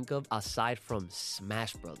could think of aside from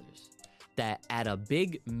Smash Brothers that at a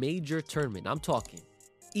big major tournament, I'm talking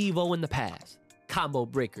Evo in the past, Combo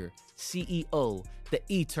Breaker, CEO, the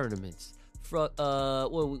E tournaments, what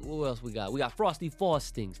else we got? We got Frosty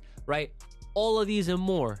Faustings, right? All of these and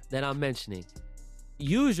more that I'm mentioning.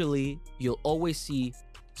 Usually, you'll always see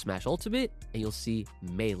Smash Ultimate and you'll see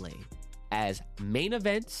Melee as main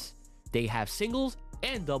events. They have singles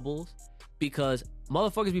and doubles because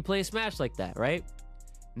motherfuckers be playing Smash like that, right?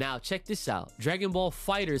 Now, check this out. Dragon Ball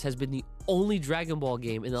FighterZ has been the only Dragon Ball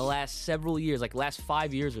game in the last several years, like last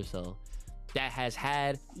 5 years or so, that has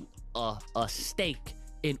had a stake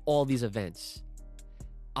in all these events.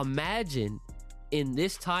 Imagine in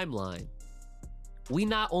this timeline, we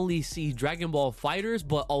not only see Dragon Ball FighterZ,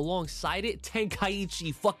 but alongside it,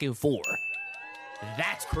 Tenkaichi fucking 4.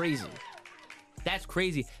 That's crazy. That's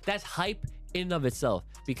crazy. That's hype in and of itself.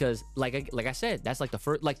 Because like I said, that's like the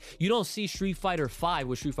first, like you don't see Street Fighter 5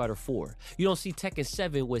 with Street Fighter 4. You don't see Tekken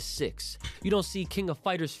 7 with 6. You don't see King of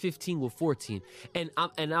Fighters 15 with 14. And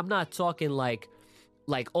I'm not talking like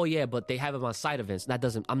oh yeah, but they have them on side events. That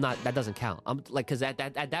doesn't count. I'm like, because at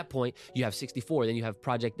that point you have 64, then you have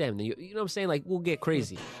Project M, then you know what I'm saying, like we'll get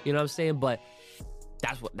crazy, you know what I'm saying. But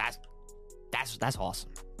that's awesome.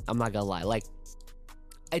 I'm not gonna lie, like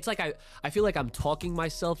it's like I feel like I'm talking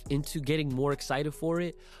myself into getting more excited for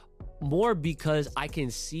it, more because I can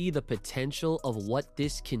see the potential of what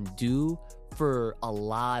this can do for a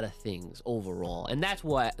lot of things overall, and that's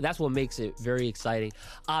what makes it very exciting.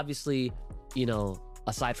 Obviously, you know,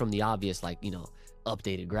 aside from the obvious, like, you know,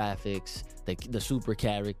 updated graphics, the super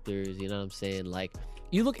characters, you know what I'm saying? Like,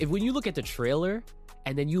 when you look at the trailer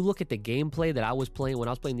and then you look at the gameplay that I was playing when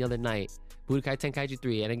I was playing the other night, Budokai Tenkaichi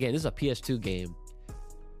 3, and again, this is a PS2 game,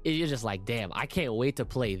 you're just like, damn, I can't wait to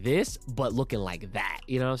play this, but looking like that.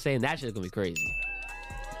 You know what I'm saying? That shit's gonna be crazy.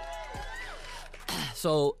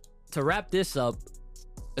 So, to wrap this up,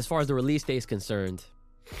 as far as the release date is concerned,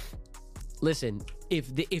 listen, if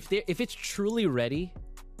it's truly ready,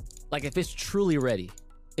 like if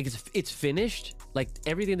it's finished, like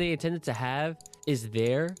everything they intended to have is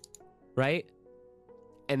there, right?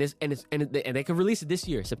 And they can release it this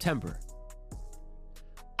year, September.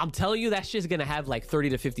 I'm telling you, that shit's gonna have like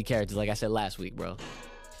 30 to 50 characters, like I said last week, bro.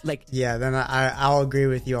 Like, yeah, then I'll agree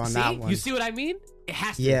with you on that one. You see what I mean? It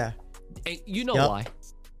has to. Yeah. And you know why?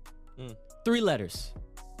 3 letters.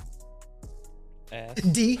 Ass.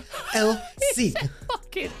 DLC.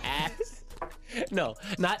 Fucking ass. No,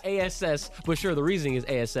 not ASS, but sure, the reasoning is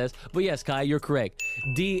ASS. But yes, Kai, you're correct.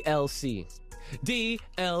 DLC.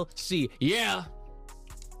 DLC. Yeah.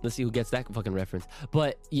 Let's see who gets that fucking reference.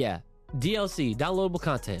 But yeah, DLC, downloadable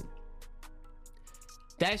content.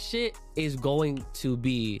 That shit is going to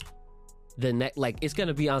be the next, like, it's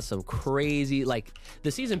gonna be on some crazy, like,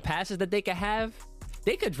 the season passes that they could have,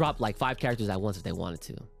 they could drop like 5 characters at once if they wanted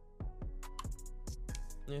to.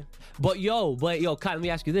 Yeah. But yo, Kai, let me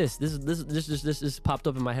ask you this. This popped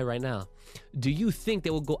up in my head right now. Do you think they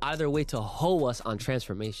will go out of their way to hoe us on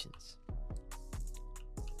transformations?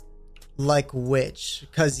 Like which?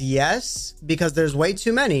 Because yes, because there's way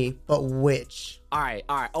too many, but which? All right.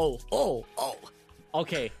 Oh.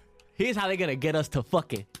 Okay. Here's how they're gonna get us to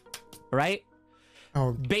fucking, right?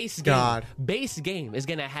 Oh, base God. Game. Base game is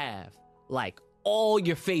gonna have like all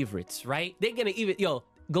your favorites, right? They're gonna even,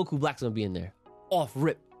 Goku Black's gonna be in there. Off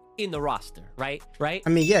rip. in the roster, right? I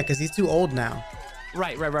mean, yeah, because he's too old now.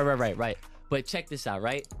 Right. But check this out,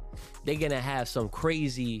 right? They're going to have some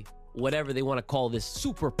crazy, whatever they want to call this,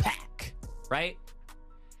 super PAC, right?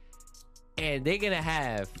 And they're going to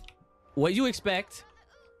have what you expect,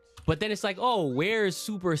 but then it's like, oh, where's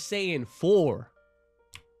Super Saiyan 4?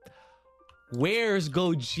 Where's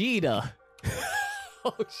Gogeta?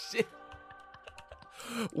 Oh, shit.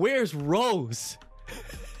 Where's Rose?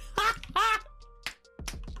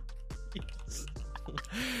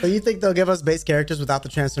 So you think they'll give us base characters without the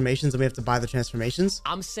transformations and we have to buy the transformations?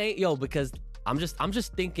 I'm saying, yo, because I'm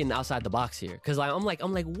just thinking outside the box here. Cause I'm like,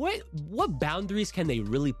 what boundaries can they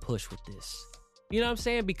really push with this? You know what I'm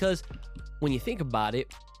saying? Because when you think about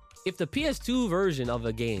it, if the PS2 version of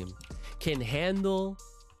a game can handle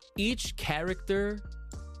each character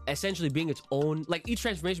essentially being its own, like each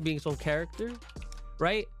transformation being its own character,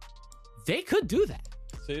 right? They could do that.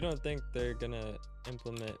 So you don't think they're gonna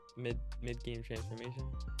implement mid-game transformation?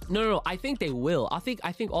 No. I think they will. I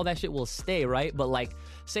think all that shit will stay, right? But like,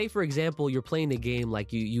 say for example, you're playing the game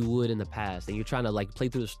like you would in the past, and you're trying to like play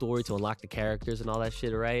through the story to unlock the characters and all that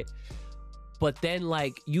shit, right? But then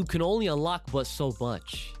like you can only unlock but so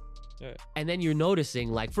much. Yeah. And then you're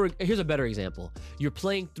noticing, like, here's a better example. You're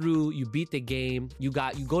playing through, you beat the game, you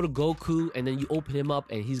go to Goku, and then you open him up,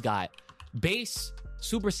 and he's got base,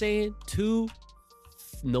 Super Saiyan 2,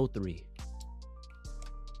 no 3.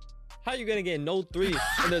 How you gonna get no 3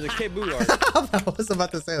 when there's a Kid Buu arc? I was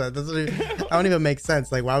about to say that. That don't even make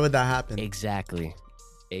sense. Like, why would that happen? Exactly.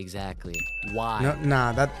 Why?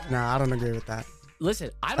 I don't agree with that. Listen,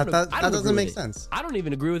 That doesn't make sense. I don't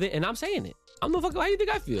even agree with it, and I'm saying it. I'm the fuck. How do you think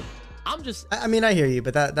I feel? I'm just. I mean, I hear you,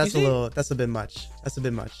 but that's a bit much.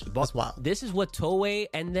 That's wild. This is what Toei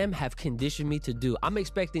and them have conditioned me to do. I'm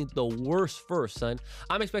expecting the worst first, son.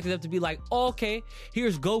 I'm expecting them to be like, oh, okay,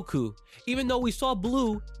 here's Goku. Even though we saw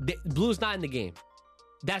Blue, Blue's not in the game.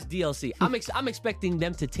 That's DLC. I'm expecting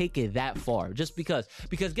them to take it that far, just because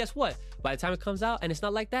guess what? By the time it comes out and it's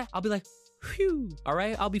not like that, I'll be like, phew. All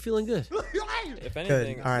right, I'll be feeling good. If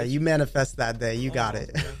anything, good. All right, you manifest that day. You got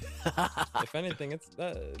it. If anything, it's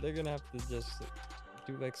that they're gonna have to just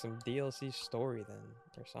do like some DLC story then,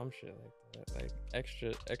 or some shit like that, like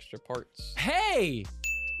extra parts. Hey,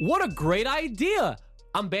 what a great idea!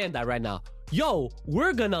 I'm Bandai right now. Yo,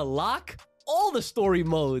 we're gonna lock all the story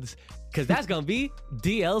modes because that's gonna be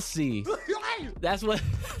DLC.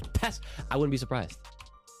 I wouldn't be surprised.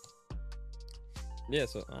 Yeah,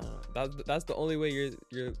 so that's the only way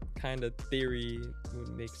your kind of theory would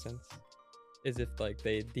make sense, is if like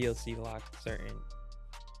they DLC locked certain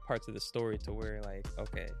parts of the story to where like,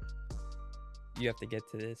 okay, you have to get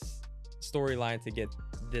to this storyline to get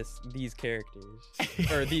these characters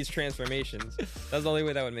or these transformations. That's the only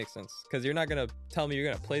way that would make sense, because you're not gonna tell me you're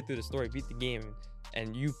gonna play through the story, beat the game,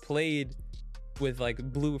 and you played with like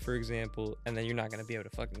Blue, for example, and then you're not gonna be able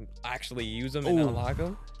to fucking actually use them and unlock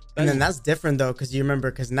them. And then that's different though, because you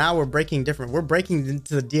remember, because now we're breaking into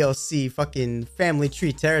the DLC fucking family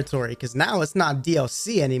tree territory, because now it's not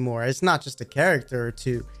DLC anymore. It's not just a character or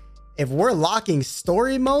two. If we're locking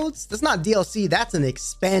story modes, that's not DLC. That's an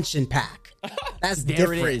expansion pack. That's there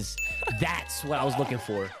different. It is. That's what I was looking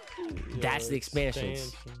for. That's the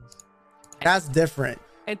expansions. That's different.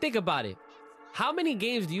 And think about it. How many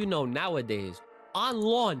games do you know nowadays on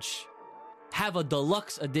launch have a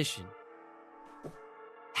deluxe edition?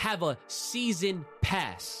 Have a season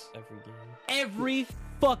pass? Every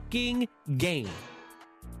fucking game.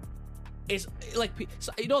 It's like,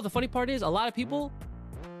 you know what the funny part is? A lot of people,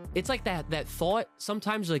 it's like that thought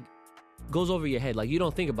sometimes like goes over your head. Like you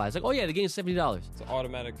don't think about it. It's like, oh yeah, the game's $70. It's an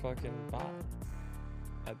automatic fucking buy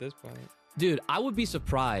at this point. Dude, I would be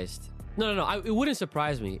surprised. No. It wouldn't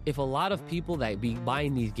surprise me if a lot of people that be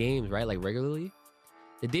buying these games, right, like regularly,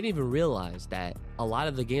 they didn't even realize that a lot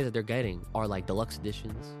of the games that they're getting are like deluxe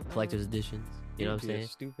editions, collector's editions. You know what I'm saying?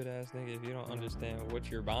 Stupid ass nigga if you don't understand what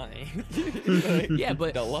you're buying. Like, yeah,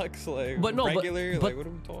 but deluxe, like, but no, regular, but, like what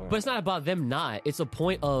are we talking? But it's not about them not. It's a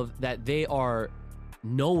point of that they are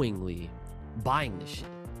knowingly buying this shit.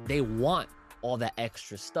 They want all that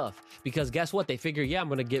extra stuff because guess what? They figure, yeah, I'm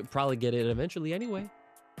gonna probably get it eventually anyway.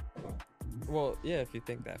 Well, yeah, if you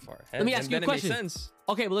think that far ahead. Let me ask you a question. It makes sense.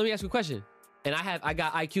 Okay, but let me ask you a question. And I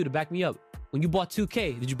got IQ to back me up. When you bought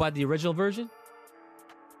 2K, did you buy the original version?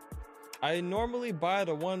 I normally buy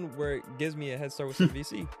the one where it gives me a head start with some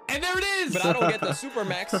VC. And there it is! But I don't get the Super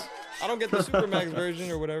Max. I don't get the Super Max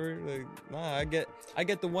version or whatever. Like, nah, I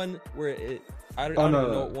get the one where I don't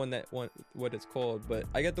even know what it's called, but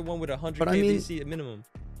I get the one with 100k VC at minimum.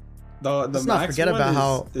 The let's not max forget one about is,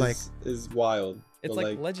 how is wild. It's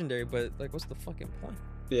like legendary, but like what's the fucking point?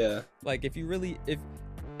 Yeah. Like if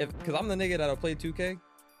because I'm the nigga that'll play 2K,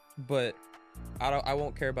 but I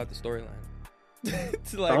won't care about the storyline.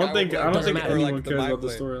 I don't think anyone cares about the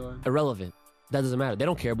play. storyline. Irrelevant. That doesn't matter. They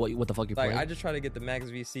don't care what the fuck you're playing. I just try to get the max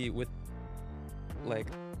VC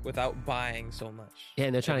without buying so much. Yeah,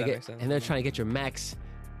 and they're trying to get your max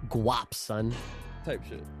guap, son. Type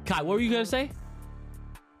shit. Kai, what were you gonna say?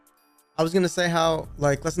 I was gonna say how,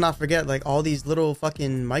 like, let's not forget, like, all these little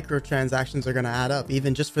fucking microtransactions are gonna add up,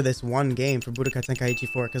 even just for this one game for Budokai Tenkaichi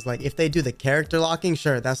 4. Because, like, if they do the character locking,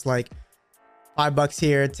 sure, that's like $5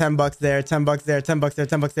 here, $10 there, $10 there, $10 there,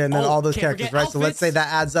 $10 there, and then all those characters, right? Outfits. So let's say that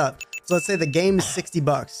adds up. So let's say the game is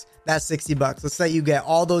 $60. That's $60. Let's say you get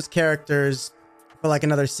all those characters for like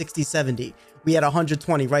another 60, 70. We had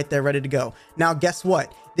 120 right there ready to go. Now, guess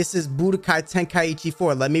what? This is Budokai Tenkaichi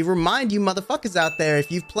 4. Let me remind you motherfuckers out there,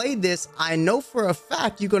 if you've played this, I know for a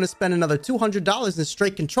fact you're going to spend another $200 in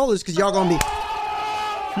straight controllers because y'all going to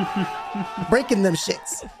be breaking them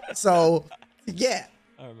shits. So, yeah.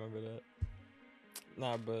 I remember that.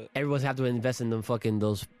 Nah, but Everyone's have to invest in them fucking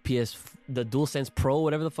the DualSense Pro,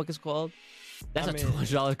 whatever the fuck it's called. That's a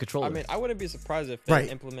 $200 controller. I mean, I wouldn't be surprised if they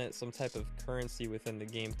implement some type of currency within the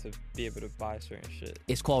game to be able to buy certain shit.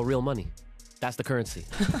 It's called real money. That's the currency.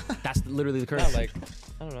 That's literally the currency. Not like,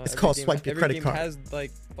 I don't know. It's called swipe your credit card. Every game has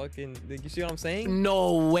like fucking. You see what I'm saying?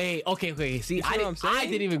 No way. Okay. See, I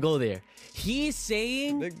didn't even go there. He's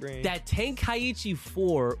saying Big brain. that Tenkaichi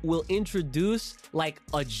 4 will introduce like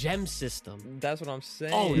a gem system. That's what I'm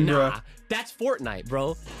saying. Oh nah, that's Fortnite,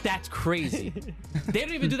 bro. That's crazy. They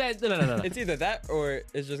don't even do that. No. It's either that or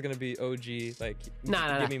it's just gonna be OG. Like,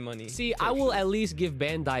 give me money. See, I will at least give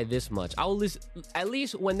Bandai this much. I will at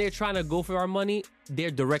least when they're trying to go for our money, they're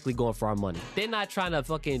directly going for our money. They're not trying to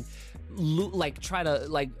fucking try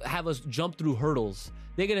to have us jump through hurdles.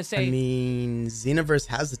 They're gonna say. I mean, Xenoverse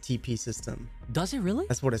has a TP system. Does it really?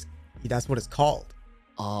 That's what it's called.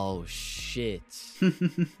 Oh shit.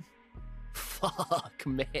 Fuck,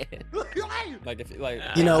 man.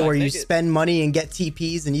 Where you spend money and get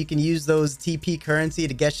TPs, and you can use those TP currency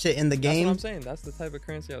to get shit in the game. That's what I'm saying. That's the type of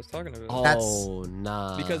currency I was talking about. Oh,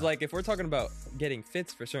 nah. Because if we're talking about getting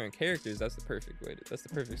fits for certain characters, that's the perfect way. That's the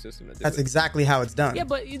perfect system to do. That's exactly how it's done. Yeah,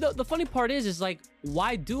 but the funny part is like,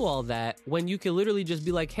 why do all that when you can literally just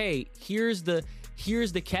be like, hey, here's the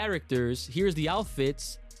characters, here's the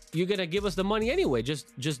outfits. You're gonna give us the money anyway.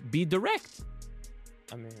 Just be direct.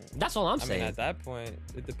 I mean, that's all I'm saying. At that point,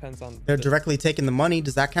 it depends on. They're directly taking the money.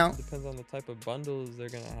 Does that count? It depends on the type of bundles they're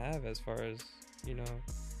gonna have, as far as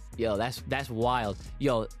Yo, that's wild.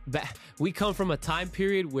 Yo, we come from a time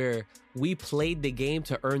period where we played the game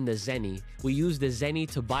to earn the Zenny. We used the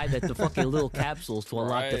Zenny to buy the fucking little capsules to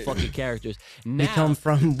unlock the fucking characters. Now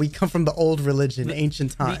we come from the old religion,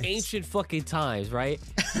 ancient times. The ancient fucking times, right?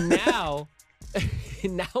 Now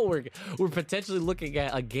we're potentially looking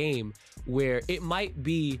at a game where it might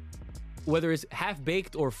be, whether it's half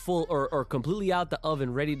baked or full or completely out the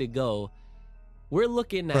oven, ready to go. We're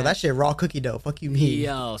looking at that shit raw cookie dough. Fuck you mean?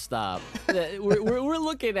 Yo, stop. we're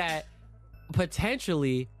looking at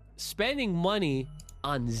potentially spending money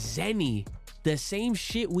on Zenny, the same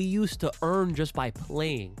shit we used to earn just by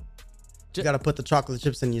playing. You gotta put the chocolate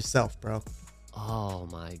chips in yourself, bro. Oh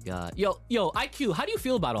my god. Yo, IQ, how do you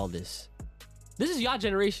feel about all this? This is your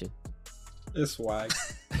generation. It's swag.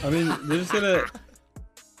 I mean, they're just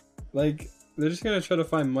gonna try to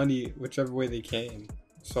find money whichever way they can.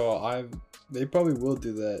 So they probably will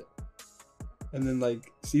do that. And then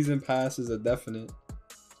season pass is a definite.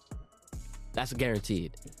 That's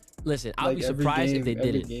guaranteed. Listen, I'll be surprised if they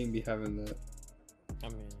didn't. Every game be having that. I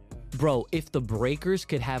mean, bro, if the Breakers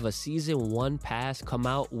could have a season 1 pass come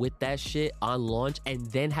out with that shit on launch and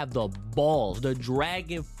then have the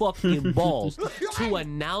dragon fucking balls to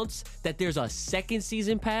announce that there's a second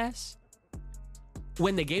season pass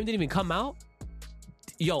when the game didn't even come out.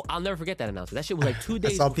 Yo, I'll never forget that announcement. That shit was 2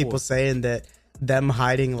 days I saw before. people saying that them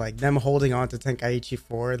holding on to Tenkaichi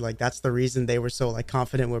 4, that's the reason they were so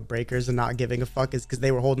confident with Breakers and not giving a fuck, is because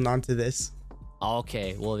they were holding on to this.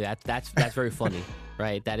 Okay, well that's very funny,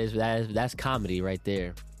 right? That's comedy right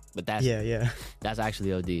there. But that's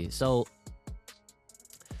actually OD. So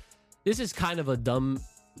this is kind of a dumb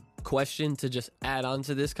question to just add on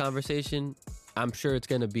to this conversation. I'm sure it's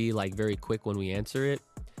gonna be very quick when we answer it.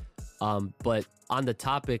 But on the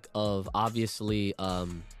topic of obviously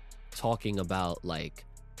talking about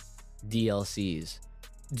DLCs,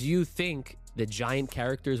 do you think the giant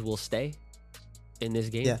characters will stay in this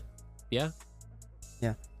game? Yeah.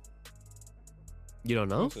 You don't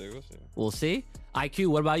know? We'll see. IQ,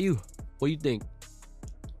 what about you? What do you think?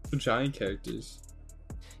 For giant characters.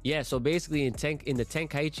 Yeah, so basically in the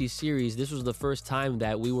Tenkaichi series, this was the first time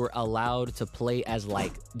that we were allowed to play as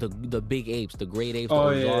like the big apes, the great apes, the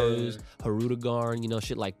Ozarus, Harudagarn, you know,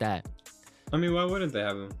 shit like that. I mean, why wouldn't they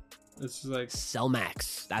have them? It's just like Cell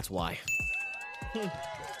Max, that's why.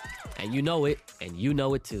 And you know it, and you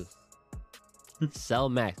know it too. Cell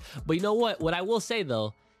Max. But you know what? What I will say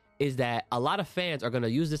though is that a lot of fans are gonna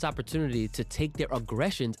use this opportunity to take their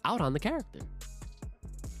aggressions out on the character.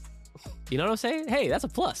 You know what I'm saying? Hey, that's a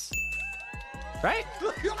plus. Right?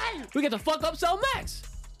 We get to fuck up Cell Max.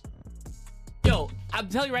 Yo, I'm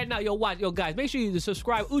telling you right now, yo, watch, yo, guys, make sure you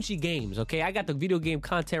subscribe Uchi Games, okay? I got the video game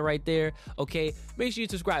content right there, okay? Make sure you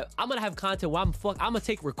subscribe. I'm gonna have content where I'm gonna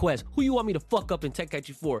take requests. Who you want me to fuck up in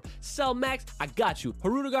Tenkaichi 4? Cell Max, I got you.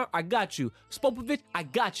 Harudagar, I got you. Spopovich, I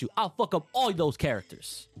got you. I'll fuck up all those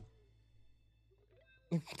characters.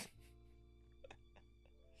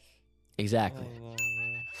 Exactly.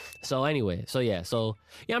 So anyway, yeah,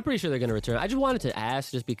 I'm pretty sure they're gonna return. I just wanted to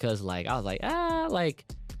ask just because like I was like,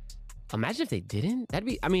 imagine if they didn't. That'd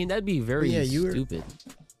be very stupid.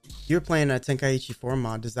 You're playing a Tenkaichi 4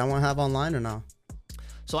 mod. Does that one have online or no?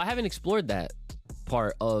 So I haven't explored that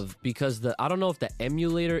part of because I don't know if the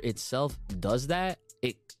emulator itself does that.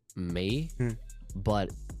 It may,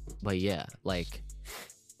 but yeah, like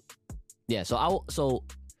yeah. So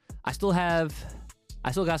I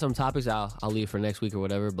still got some topics I'll leave for next week or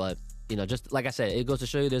whatever. But you know, just like I said, it goes to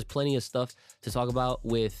show you there's plenty of stuff to talk about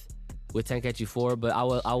with Tenkaichi 4. But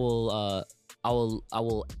I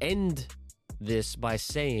will end this by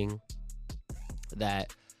saying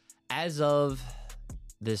that as of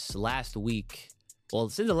this last week, well,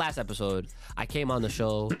 since the last episode, I came on the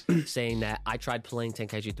show saying that I tried playing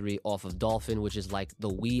Tenkaichi 3 off of Dolphin, which is like the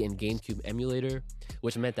Wii and GameCube emulator,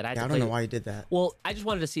 which meant that I don't know why you did that. Well, I just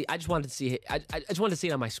wanted to see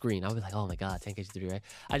it on my screen. I was like, oh my god, Tenkaichi 3, right?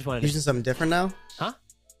 I just wanted to using something different now? Huh?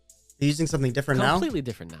 You're using something different now? Completely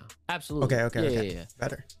different now. Absolutely. Okay. Yeah.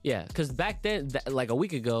 Better. Yeah, because back then, like a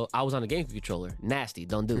week ago, I was on a GameCube controller. Nasty,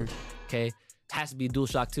 don't do it. Okay? Has to be a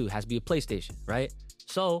DualShock 2. Has to be a PlayStation, right?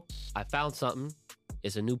 So I found something.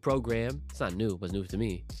 It's a new program. It's not new, but it's new to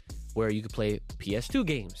me. Where you could play PS2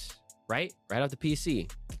 games, right? Right off the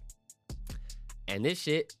PC. And this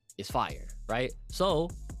shit is fire, right? So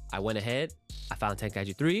I went ahead. I found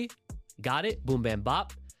Tenkaichi 3. Got it. Boom, bam,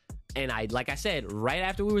 bop. And like I said, right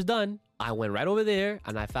after we was done, I went right over there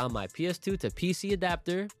and I found my PS2 to PC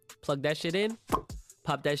adapter. Plugged that shit in.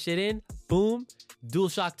 Pop that shit in. Boom.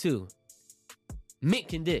 DualShock 2. Mint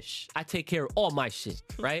condition. I take care of all my shit,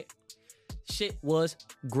 right? Shit was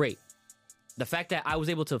great. The fact that I was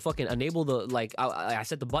able to fucking enable I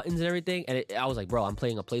set the buttons and everything, and I was like, bro, I'm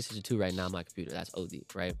playing a PlayStation 2 right now on my computer. That's OD,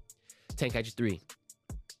 right? Tenkaichi 3.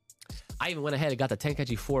 I even went ahead and got the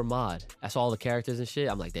Tenkaichi 4 mod. I saw all the characters and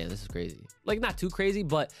shit. I'm like, damn, this is crazy. Like, not too crazy,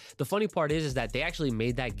 but the funny part is that they actually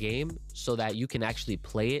made that game so that you can actually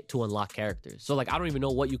play it to unlock characters. So, like, I don't even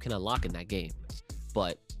know what you can unlock in that game,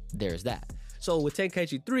 but there's that. So with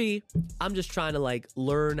Tenkaichi 3, I'm just trying to like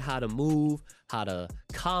learn how to move, how to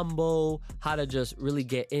combo, how to just really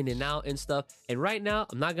get in and out and stuff. And right now,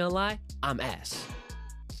 I'm not gonna lie, I'm ass.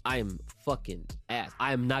 I am fucking ass.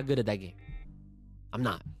 I am not good at that game. I'm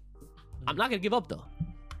not gonna give up though.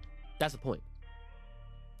 That's the point.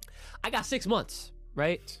 I got 6 months,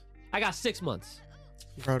 right? I got 6 months.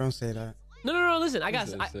 Bro, don't say that. No. Listen, I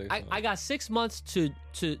got 6 months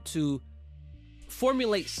to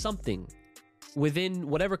formulate something within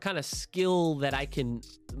whatever kind of skill that I can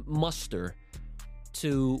muster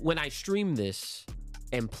to when I stream this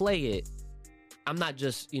and play it, I'm not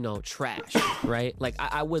just, trash, right? Like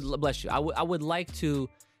I would, bless you. I would like to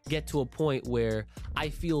get to a point where I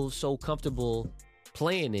feel so comfortable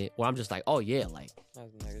playing it where I'm just like, oh yeah, like.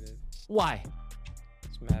 That's negative. Why?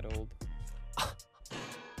 It's mad old.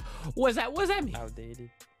 What does that mean? Outdated.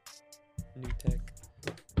 New tech.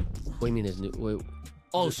 What do you mean it's new? Wait.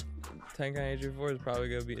 Oh, Tenkaichi 4 is probably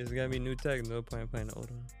gonna be new tech. No point playing the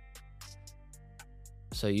old one.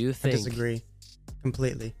 So you think? I disagree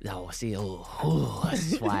completely. No, see,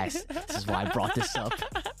 this is why I brought this up.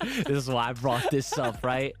 This is why I brought this up,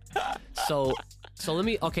 right? So let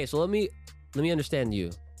me understand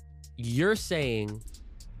you. You're saying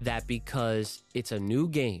that because it's a new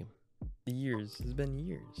game. Years. It's been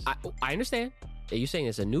years. I understand. You're saying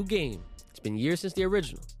it's a new game. It's been years since the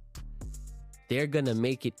original. They're gonna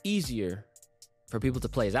make it easier for people to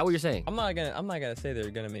play. Is that what you're saying? I'm not gonna say they're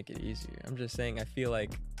gonna make it easier. I'm just saying I feel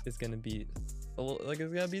like it's gonna be it's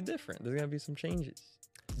gonna be different. There's gonna be some changes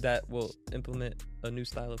that will implement a new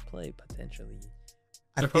style of play potentially.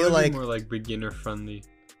 I feel like more like beginner friendly.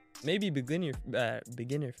 Maybe beginner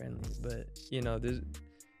friendly, but there's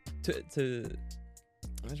to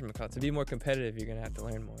To be more competitive, you're gonna have to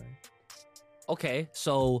learn more. Okay,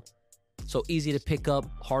 so easy to pick up,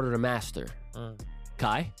 harder to master.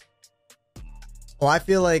 Kai? Well, I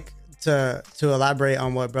feel like to elaborate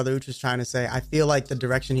on what Brother Uch was trying to say, I feel like the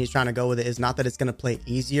direction he's trying to go with it is not that it's going to play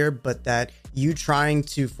easier, but that you trying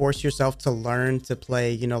to force yourself to learn to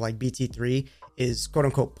play, like BT3 is quote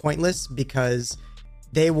unquote pointless because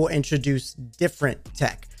they will introduce different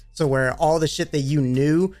tech. So where all the shit that you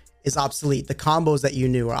knew is obsolete, the combos that you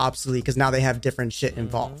knew are obsolete because now they have different shit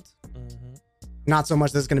involved. Not so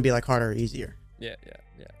much that it's going to be like harder or easier. Yeah.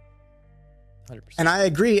 100%. And I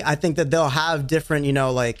agree. I think that they'll have different,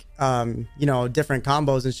 different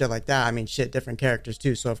combos and shit like that. I mean, different characters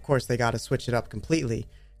too. So of course they got to switch it up completely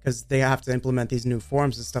because they have to implement these new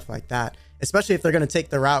forms and stuff like that. Especially if they're going to take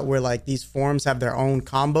the route where like these forms have their own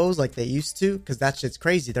combos like they used to, because that shit's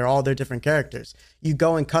crazy. They're all their different characters. You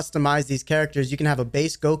go and customize these characters. You can have a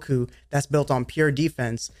base Goku that's built on pure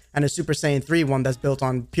defense and a Super Saiyan 3 one that's built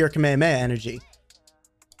on pure Kamehameha energy.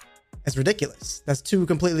 It's ridiculous. That's two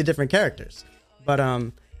completely different characters. But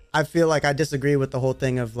I feel like I disagree with the whole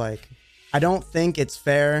thing of like, I don't think it's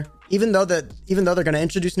fair, even though they're going to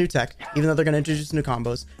introduce new tech, even though they're going to introduce new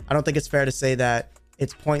combos, I don't think it's fair to say that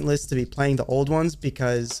it's pointless to be playing the old ones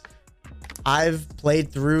because I've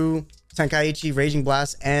played through Tenkaichi, Raging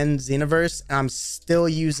Blast, and Xenoverse, and I'm still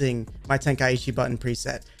using my Tenkaichi button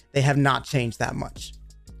preset. They have not changed that much.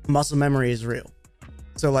 Muscle memory is real.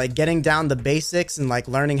 So like getting down the basics and like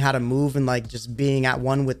learning how to move and like just being at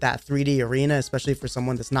one with that 3D arena, especially for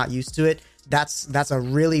someone that's not used to it, that's a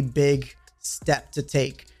really big step to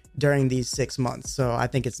take during these 6 months. So I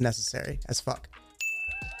think it's necessary as fuck.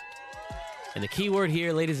 And the key word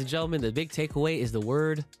here, ladies and gentlemen, the big takeaway is the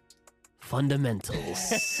word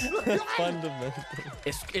fundamentals. Fundamentals.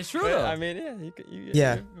 It's true though. I mean, you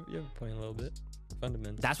have a point a little bit.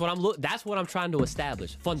 Fundamentals. That's what I'm trying to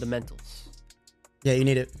establish. Fundamentals. Yeah, you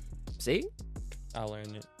need it. See? I'll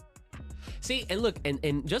learn it. See, and look,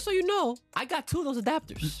 and just so you know, I got 2 of those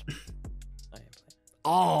adapters. I ain't playing.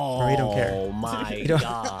 Oh, Bro, you don't care. Oh my God.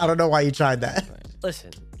 God. I don't know why you tried that.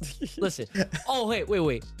 Listen. Oh,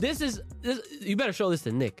 wait. This you better show this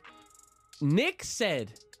to Nick. Nick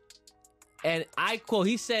said, and I quote,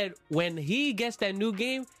 he said when he gets that new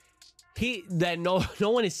game, that no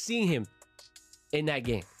one is seeing him in that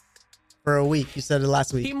game. For a week. You said it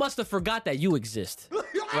last week. He must have forgot that you exist,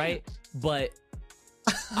 right? But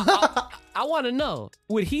I want to know,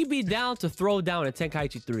 would he be down to throw down a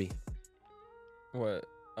Tenkaichi 3? What?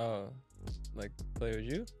 Like play with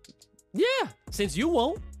you? Yeah, since you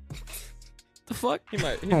won't. The fuck? He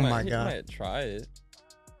might. He might try it.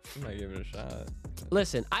 He might give it a shot.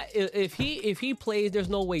 Listen, if he plays, there's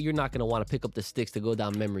no way you're not gonna want to pick up the sticks to go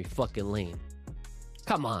down memory fucking lane.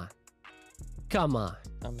 Come on.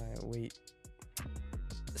 I might wait.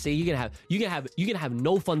 See, you can have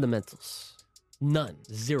no fundamentals, none,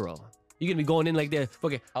 0. You're gonna be going in like that.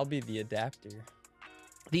 Okay, I'll be the adapter.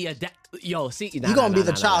 Yo, see, you're gonna be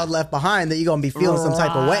the child left behind that you're gonna be feeling some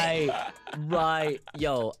type of way. Right.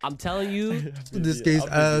 Yo, I'm telling you. This game's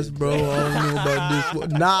ass, bro. I don't know about this one.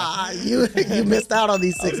 Nah, you missed out on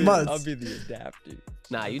these 6 months. I'll be the adapter.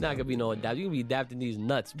 Nah, you're not gonna be no adapter. You're gonna be adapting these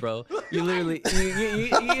nuts, bro. You literally,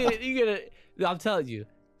 you're gonna. I'm telling you,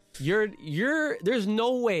 there's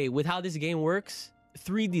no way with how this game works.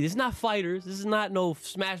 3D. This is not fighters. This is not no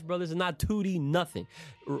Smash Brothers. It's not 2D. Nothing.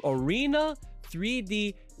 Arena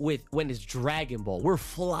 3D when it's Dragon Ball. We're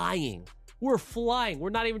flying. We're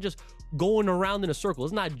not even just going around in a circle.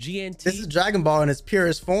 It's not GNT. This is Dragon Ball in its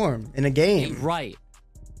purest form in a game. Right.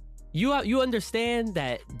 You understand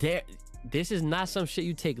that this is not some shit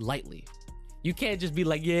you take lightly. You can't just be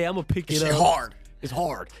like, yeah, I'm gonna pick it up. Hard. It's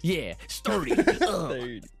hard. Yeah. Sturdy.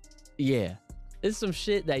 Yeah. It's some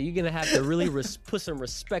shit that you're gonna have to really put some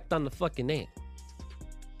respect on the fucking name.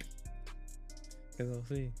 Guess we'll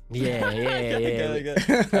see. Yeah. I guess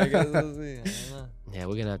we'll see. I don't know. Yeah,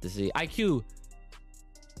 we're gonna have to see. IQ,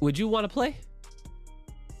 would you want to play?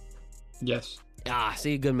 Yes.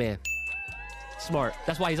 See, good man. Smart.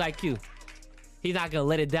 That's why he's IQ. He's not gonna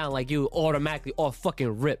let it down like you automatically all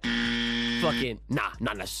fucking rip. Fucking, nah,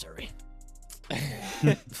 not necessary.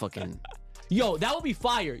 Fucking, yo, that would be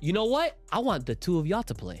fire. You know what? I want the 2 of y'all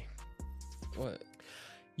to play. What?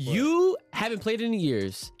 You haven't played it in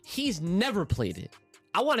years. He's never played it.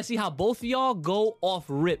 I want to see how both of y'all go off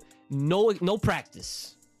rip. No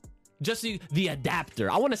practice. Just the adapter.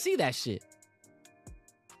 I want to see that shit.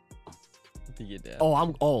 The adapter.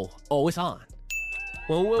 Oh, it's on.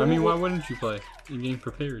 I mean, why wouldn't you play? You're getting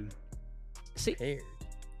prepared. See,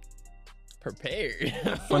 prepared.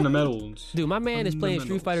 Fundamentals. Dude, my man is playing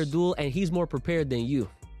Street Fighter Duel, and he's more prepared than you.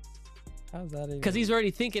 How's that? Because he's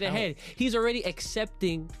already thinking ahead. He's already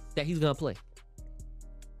accepting that he's gonna play.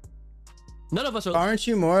 None of us are. Aren't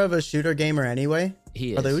you more of a shooter gamer anyway?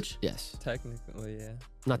 He Brother is. Uch? Yes. Technically, yeah.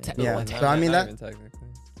 Not technically. Yeah. Not So I mean not that. even technically.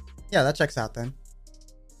 Yeah, that checks out then.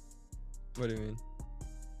 What do you mean?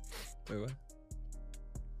 Wait, what?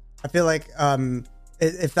 I feel like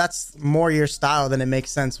if that's more your style, then it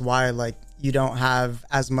makes sense why like you don't have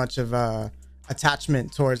as much of a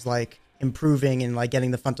attachment towards like improving and like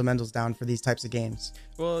getting the fundamentals down for these types of games.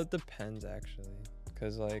 Well, it depends actually,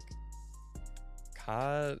 because like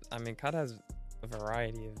COD has a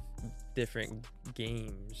variety of different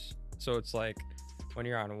games. So it's like when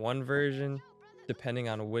you're on one version, depending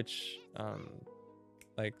on which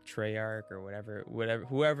like Treyarch or whatever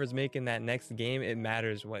whoever's making that next game, it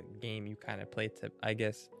matters what game you kind of play to, I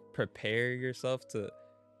guess, prepare yourself to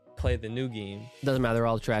play the new game. Doesn't matter. They're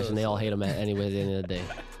all trash and they all hate him anyway at the end of the day.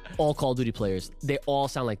 All Call of Duty players. They all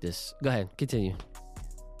sound like this. Go ahead. Continue.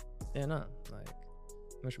 Yeah, no, like,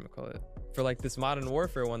 whatchamacallit? For like this Modern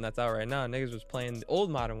Warfare one that's out right now, niggas was playing the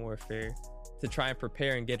old Modern Warfare to try and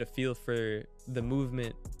prepare and get a feel for the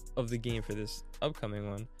movement of the game for this upcoming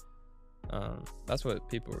one. That's what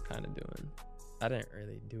people were kind of doing. I didn't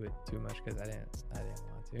really do it too much because I didn't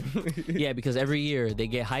want to. Yeah, because every year they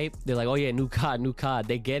get hype. They're like, oh yeah, new COD.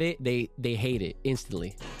 They get it. They hate it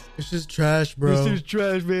instantly. This is trash, bro. This is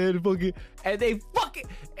trash, man. Fucking, and they fucking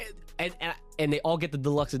and they all get the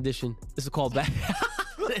deluxe edition. This is called back.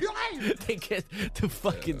 They get the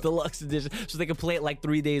fucking deluxe edition so they can play it like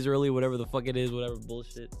 3 days early, whatever the fuck it is, whatever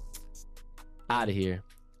bullshit. Out of here.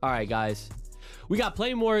 All right, guys. We got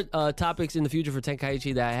plenty more topics in the future for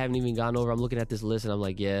Tenkaichi that I haven't even gone over. I'm looking at this list and I'm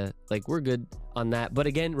like, yeah, like we're good on that. But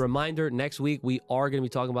again, reminder, next week we are going to be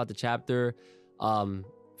talking about the chapter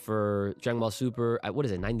for Dragon Ball Super. What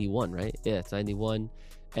is it, 91, right? Yeah, it's 91.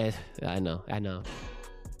 And I know. I'm going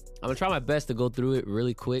to try my best to go through it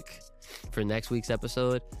really quick for next week's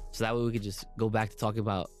episode. So that way we could just go back to talking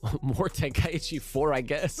about more Tenkaichi 4, I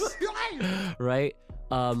guess. Right?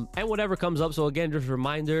 And whatever comes up. So again, just a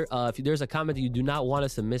reminder, if there's a comment that you do not want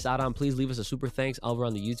us to miss out on, please leave us a super thanks over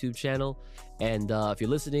on the YouTube channel. And if you're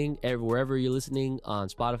listening, wherever you're listening, on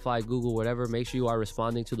Spotify, Google, whatever, make sure you are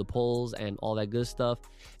responding to the polls and all that good stuff.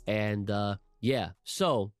 And yeah,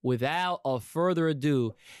 so without a further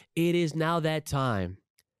ado, it is now that time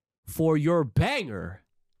for your banger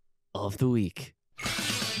of the week. I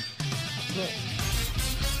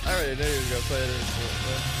already knew you were gonna play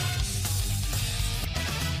this.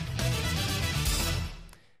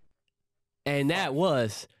 And that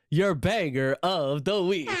was your banger of the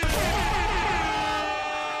week.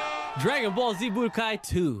 Dragon Ball Z Budokai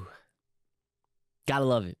 2. Gotta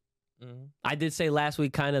love it. Mm-hmm. I did say last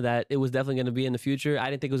week kind of that it was definitely going to be in the future. I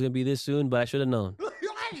didn't think it was going to be this soon, but I should have known.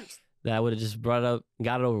 That I would have just brought it up and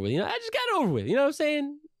got it over with. You know, I just got it over with. You know what I'm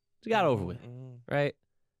saying? Just got it over with. Right?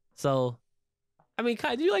 So, I mean,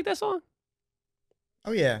 Kai, did you like that song?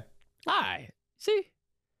 Oh yeah. All right. See?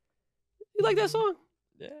 You like that song?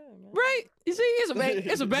 Yeah, man. Right? You see? It's a banger.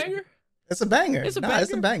 It's a banger. It's a banger. It's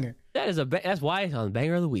a banger. That is that's why it's on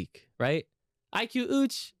banger of the week, right? IQ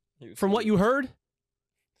Ooch, from what you heard,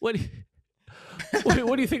 what do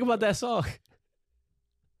you think about that song?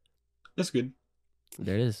 That's good.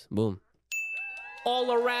 There it is. Boom.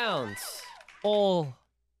 All around, all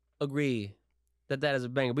agree that is a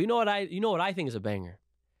banger. But you know what I think is a banger?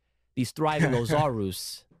 These thriving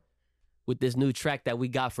Ozarus with this new track that we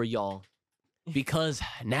got for y'all. Because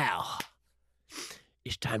now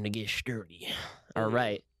it's time to get sturdy. All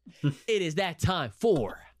right. It is that time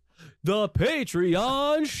for the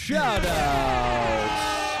Patreon shoutouts.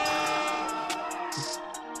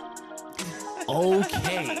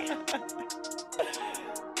 Okay.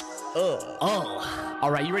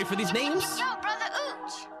 All right, you ready for these names? Yo, brother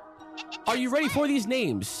Ooch. Are you ready for these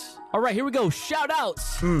names? All right, here we go.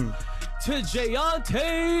 Shoutouts to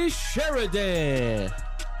Jayante Sheridan.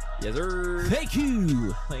 Yes, sir. Thank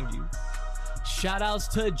you. Thank you. Shoutouts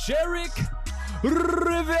to Jarek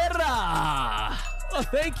Rivera. Oh,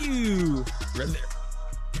 thank you.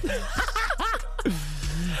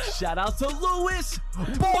 Shoutouts to Louis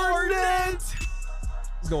Barnett.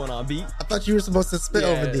 What's going on, beat? I thought you were supposed to spit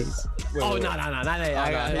over these. No. I got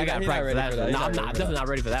practice for that one. No, I'm definitely not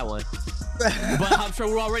ready for that one. But I'm sure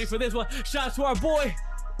we're all ready for this one. Shout out to our boy,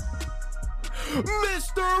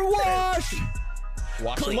 Mr. Wash.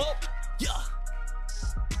 Watch him up. Yeah.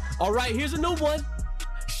 All right, here's a new one.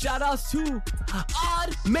 Shout outs to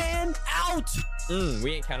Odd Man Out.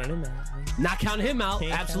 We ain't counting him out. Not counting him out.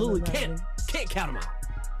 Can't Absolutely count him can't count him out.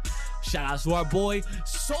 Shout outs to our boy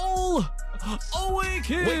Soul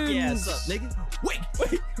Awakens. Wake your ass up, nigga. Wake.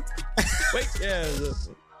 Wake your ass up.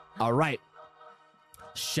 All right.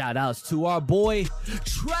 Shout outs to our boy,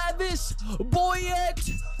 Travis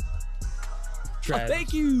Boyette. Travis.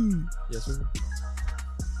 Thank you. Yes, sir.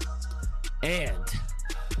 And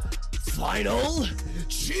final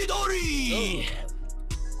Chidori.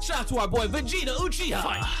 Shout out to our boy Vegeta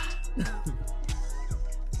Uchiha.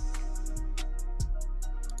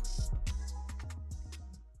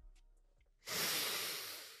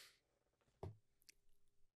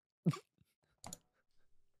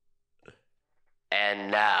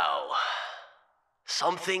 And now,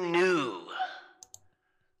 something new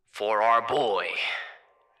for our boy.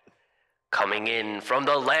 Coming in from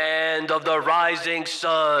the land of the rising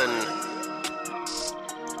sun.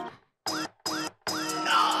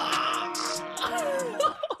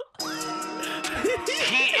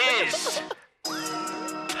 He is.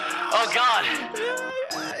 Oh God.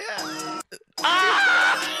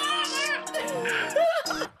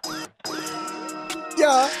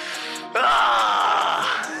 Yeah.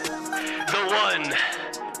 The one.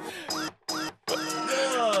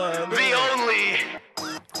 The only.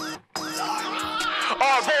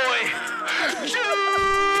 Our boy.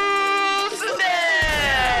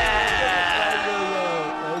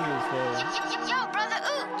 Juice Yo, brother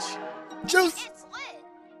Ooch. Juice. It's lit.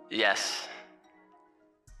 Yes.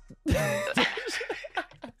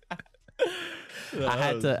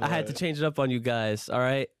 I had to change it up on you guys. All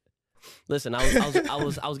right. Listen, I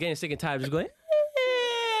was getting sick and tired of just going.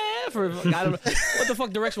 For I don't know what the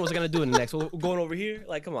fuck direction was I gonna do in the next. We're going over here.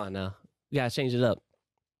 Like, come on now. You gotta change it up.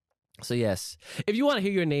 So yes, if you want to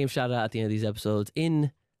hear your name shouted out at the end of these episodes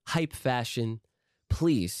in hype fashion,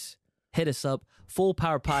 please hit us up. Full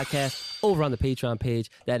Power Podcast over on the Patreon page.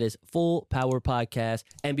 That is Full Power Podcast,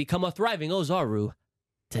 and become a thriving Ozaru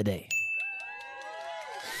today.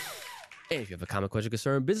 And if you have a comment, question,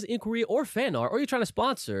 concern, business inquiry, or fan art, or you're trying to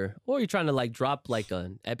sponsor, or you're trying to like drop like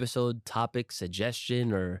an episode topic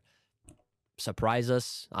suggestion or surprise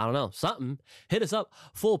us, I don't know, something, hit us up,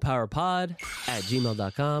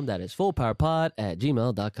 fullpowerpod@gmail.com. That is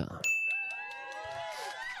fullpowerpod@gmail.com.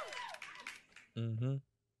 Mm-hmm.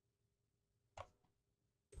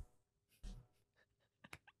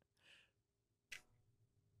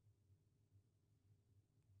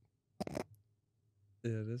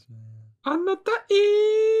 Yeah, this man. Anata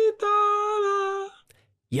itara.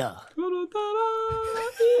 Yeah. Korotara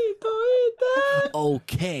ito ite.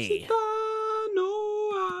 Okay.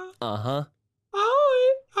 Tanoa. Uh-huh. Aoi,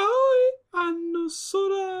 aoi, ano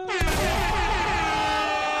sora.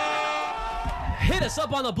 Hit us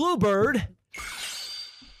up on the Bluebird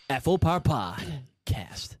at Full Power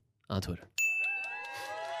Podcast on Twitter.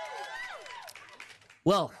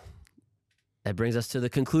 Well, that brings us to the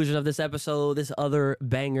conclusion of this episode, this other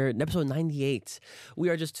banger, episode 98. We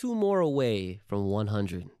are just 2 more away from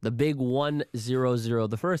 100. The big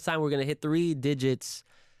 100. The first time we're going to hit 3 digits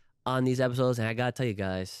on these episodes. And I got to tell you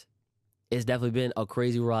guys, it's definitely been a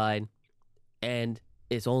crazy ride. And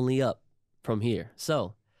it's only up from here.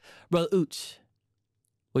 So, Brother Ooch,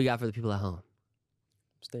 what you got for the people at home?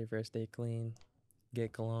 Stay fresh, stay clean,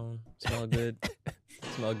 get cologne, smell good,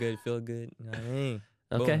 smell good, feel good. You know what I mean?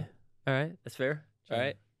 Okay. Boom. All right. That's fair. All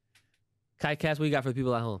right. Kai Cast, what you got for the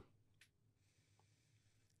people at home?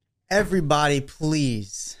 Everybody,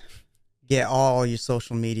 please get all your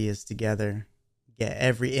social medias together. Get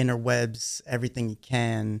every interwebs, everything you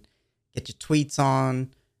can. Get your tweets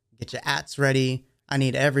on. Get your ats ready. I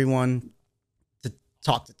need everyone to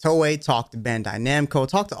talk to Toei, talk to Bandai Namco,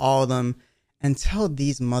 talk to all of them, and tell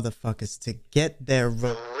these motherfuckers to get their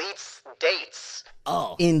release dates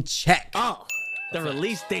in check. Oh, the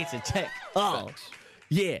release dates in check. Oh,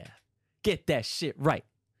 yeah. Get that shit right.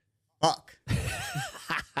 Fuck.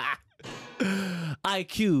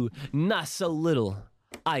 IQ, not so little.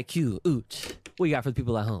 IQ, Ooch. What you got for the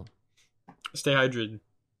people at home? Stay hydrated.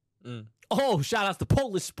 Oh, shout outs to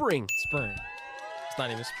Polish Spring. Spring. It's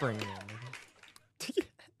not even spring yet, nigga.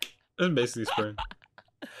 It's basically spring.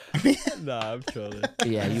 Nah, I'm trolling.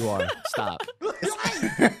 Yeah, you are. Stop.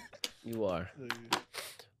 You are.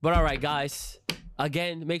 But all right, guys.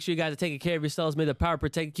 Again, make sure you guys are taking care of yourselves. May the power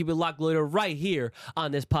protect you. Keep it locked, loyal, right here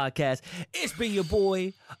on this podcast. It's been your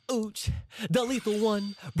boy, Ooch, the lethal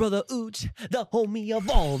one, Brother Ooch, the homie of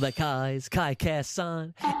all the Kais, Kai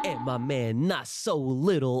Kassan, and my man, not so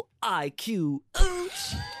little, IQ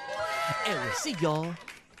Ooch. And we'll see y'all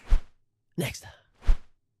next time.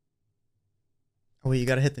 Oh, you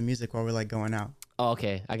gotta hit the music while we're like going out. Oh,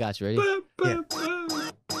 okay, I got you. Ready? Yeah.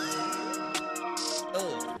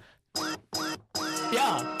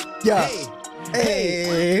 Yeah. Yeah. Hey.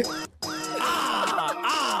 Hey.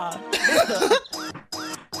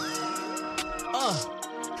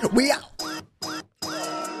 We out.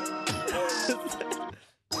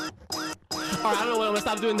 All right, I don't know when I'm gonna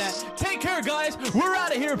stop doing that. Take care, guys. We're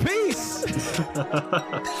out of here. Peace.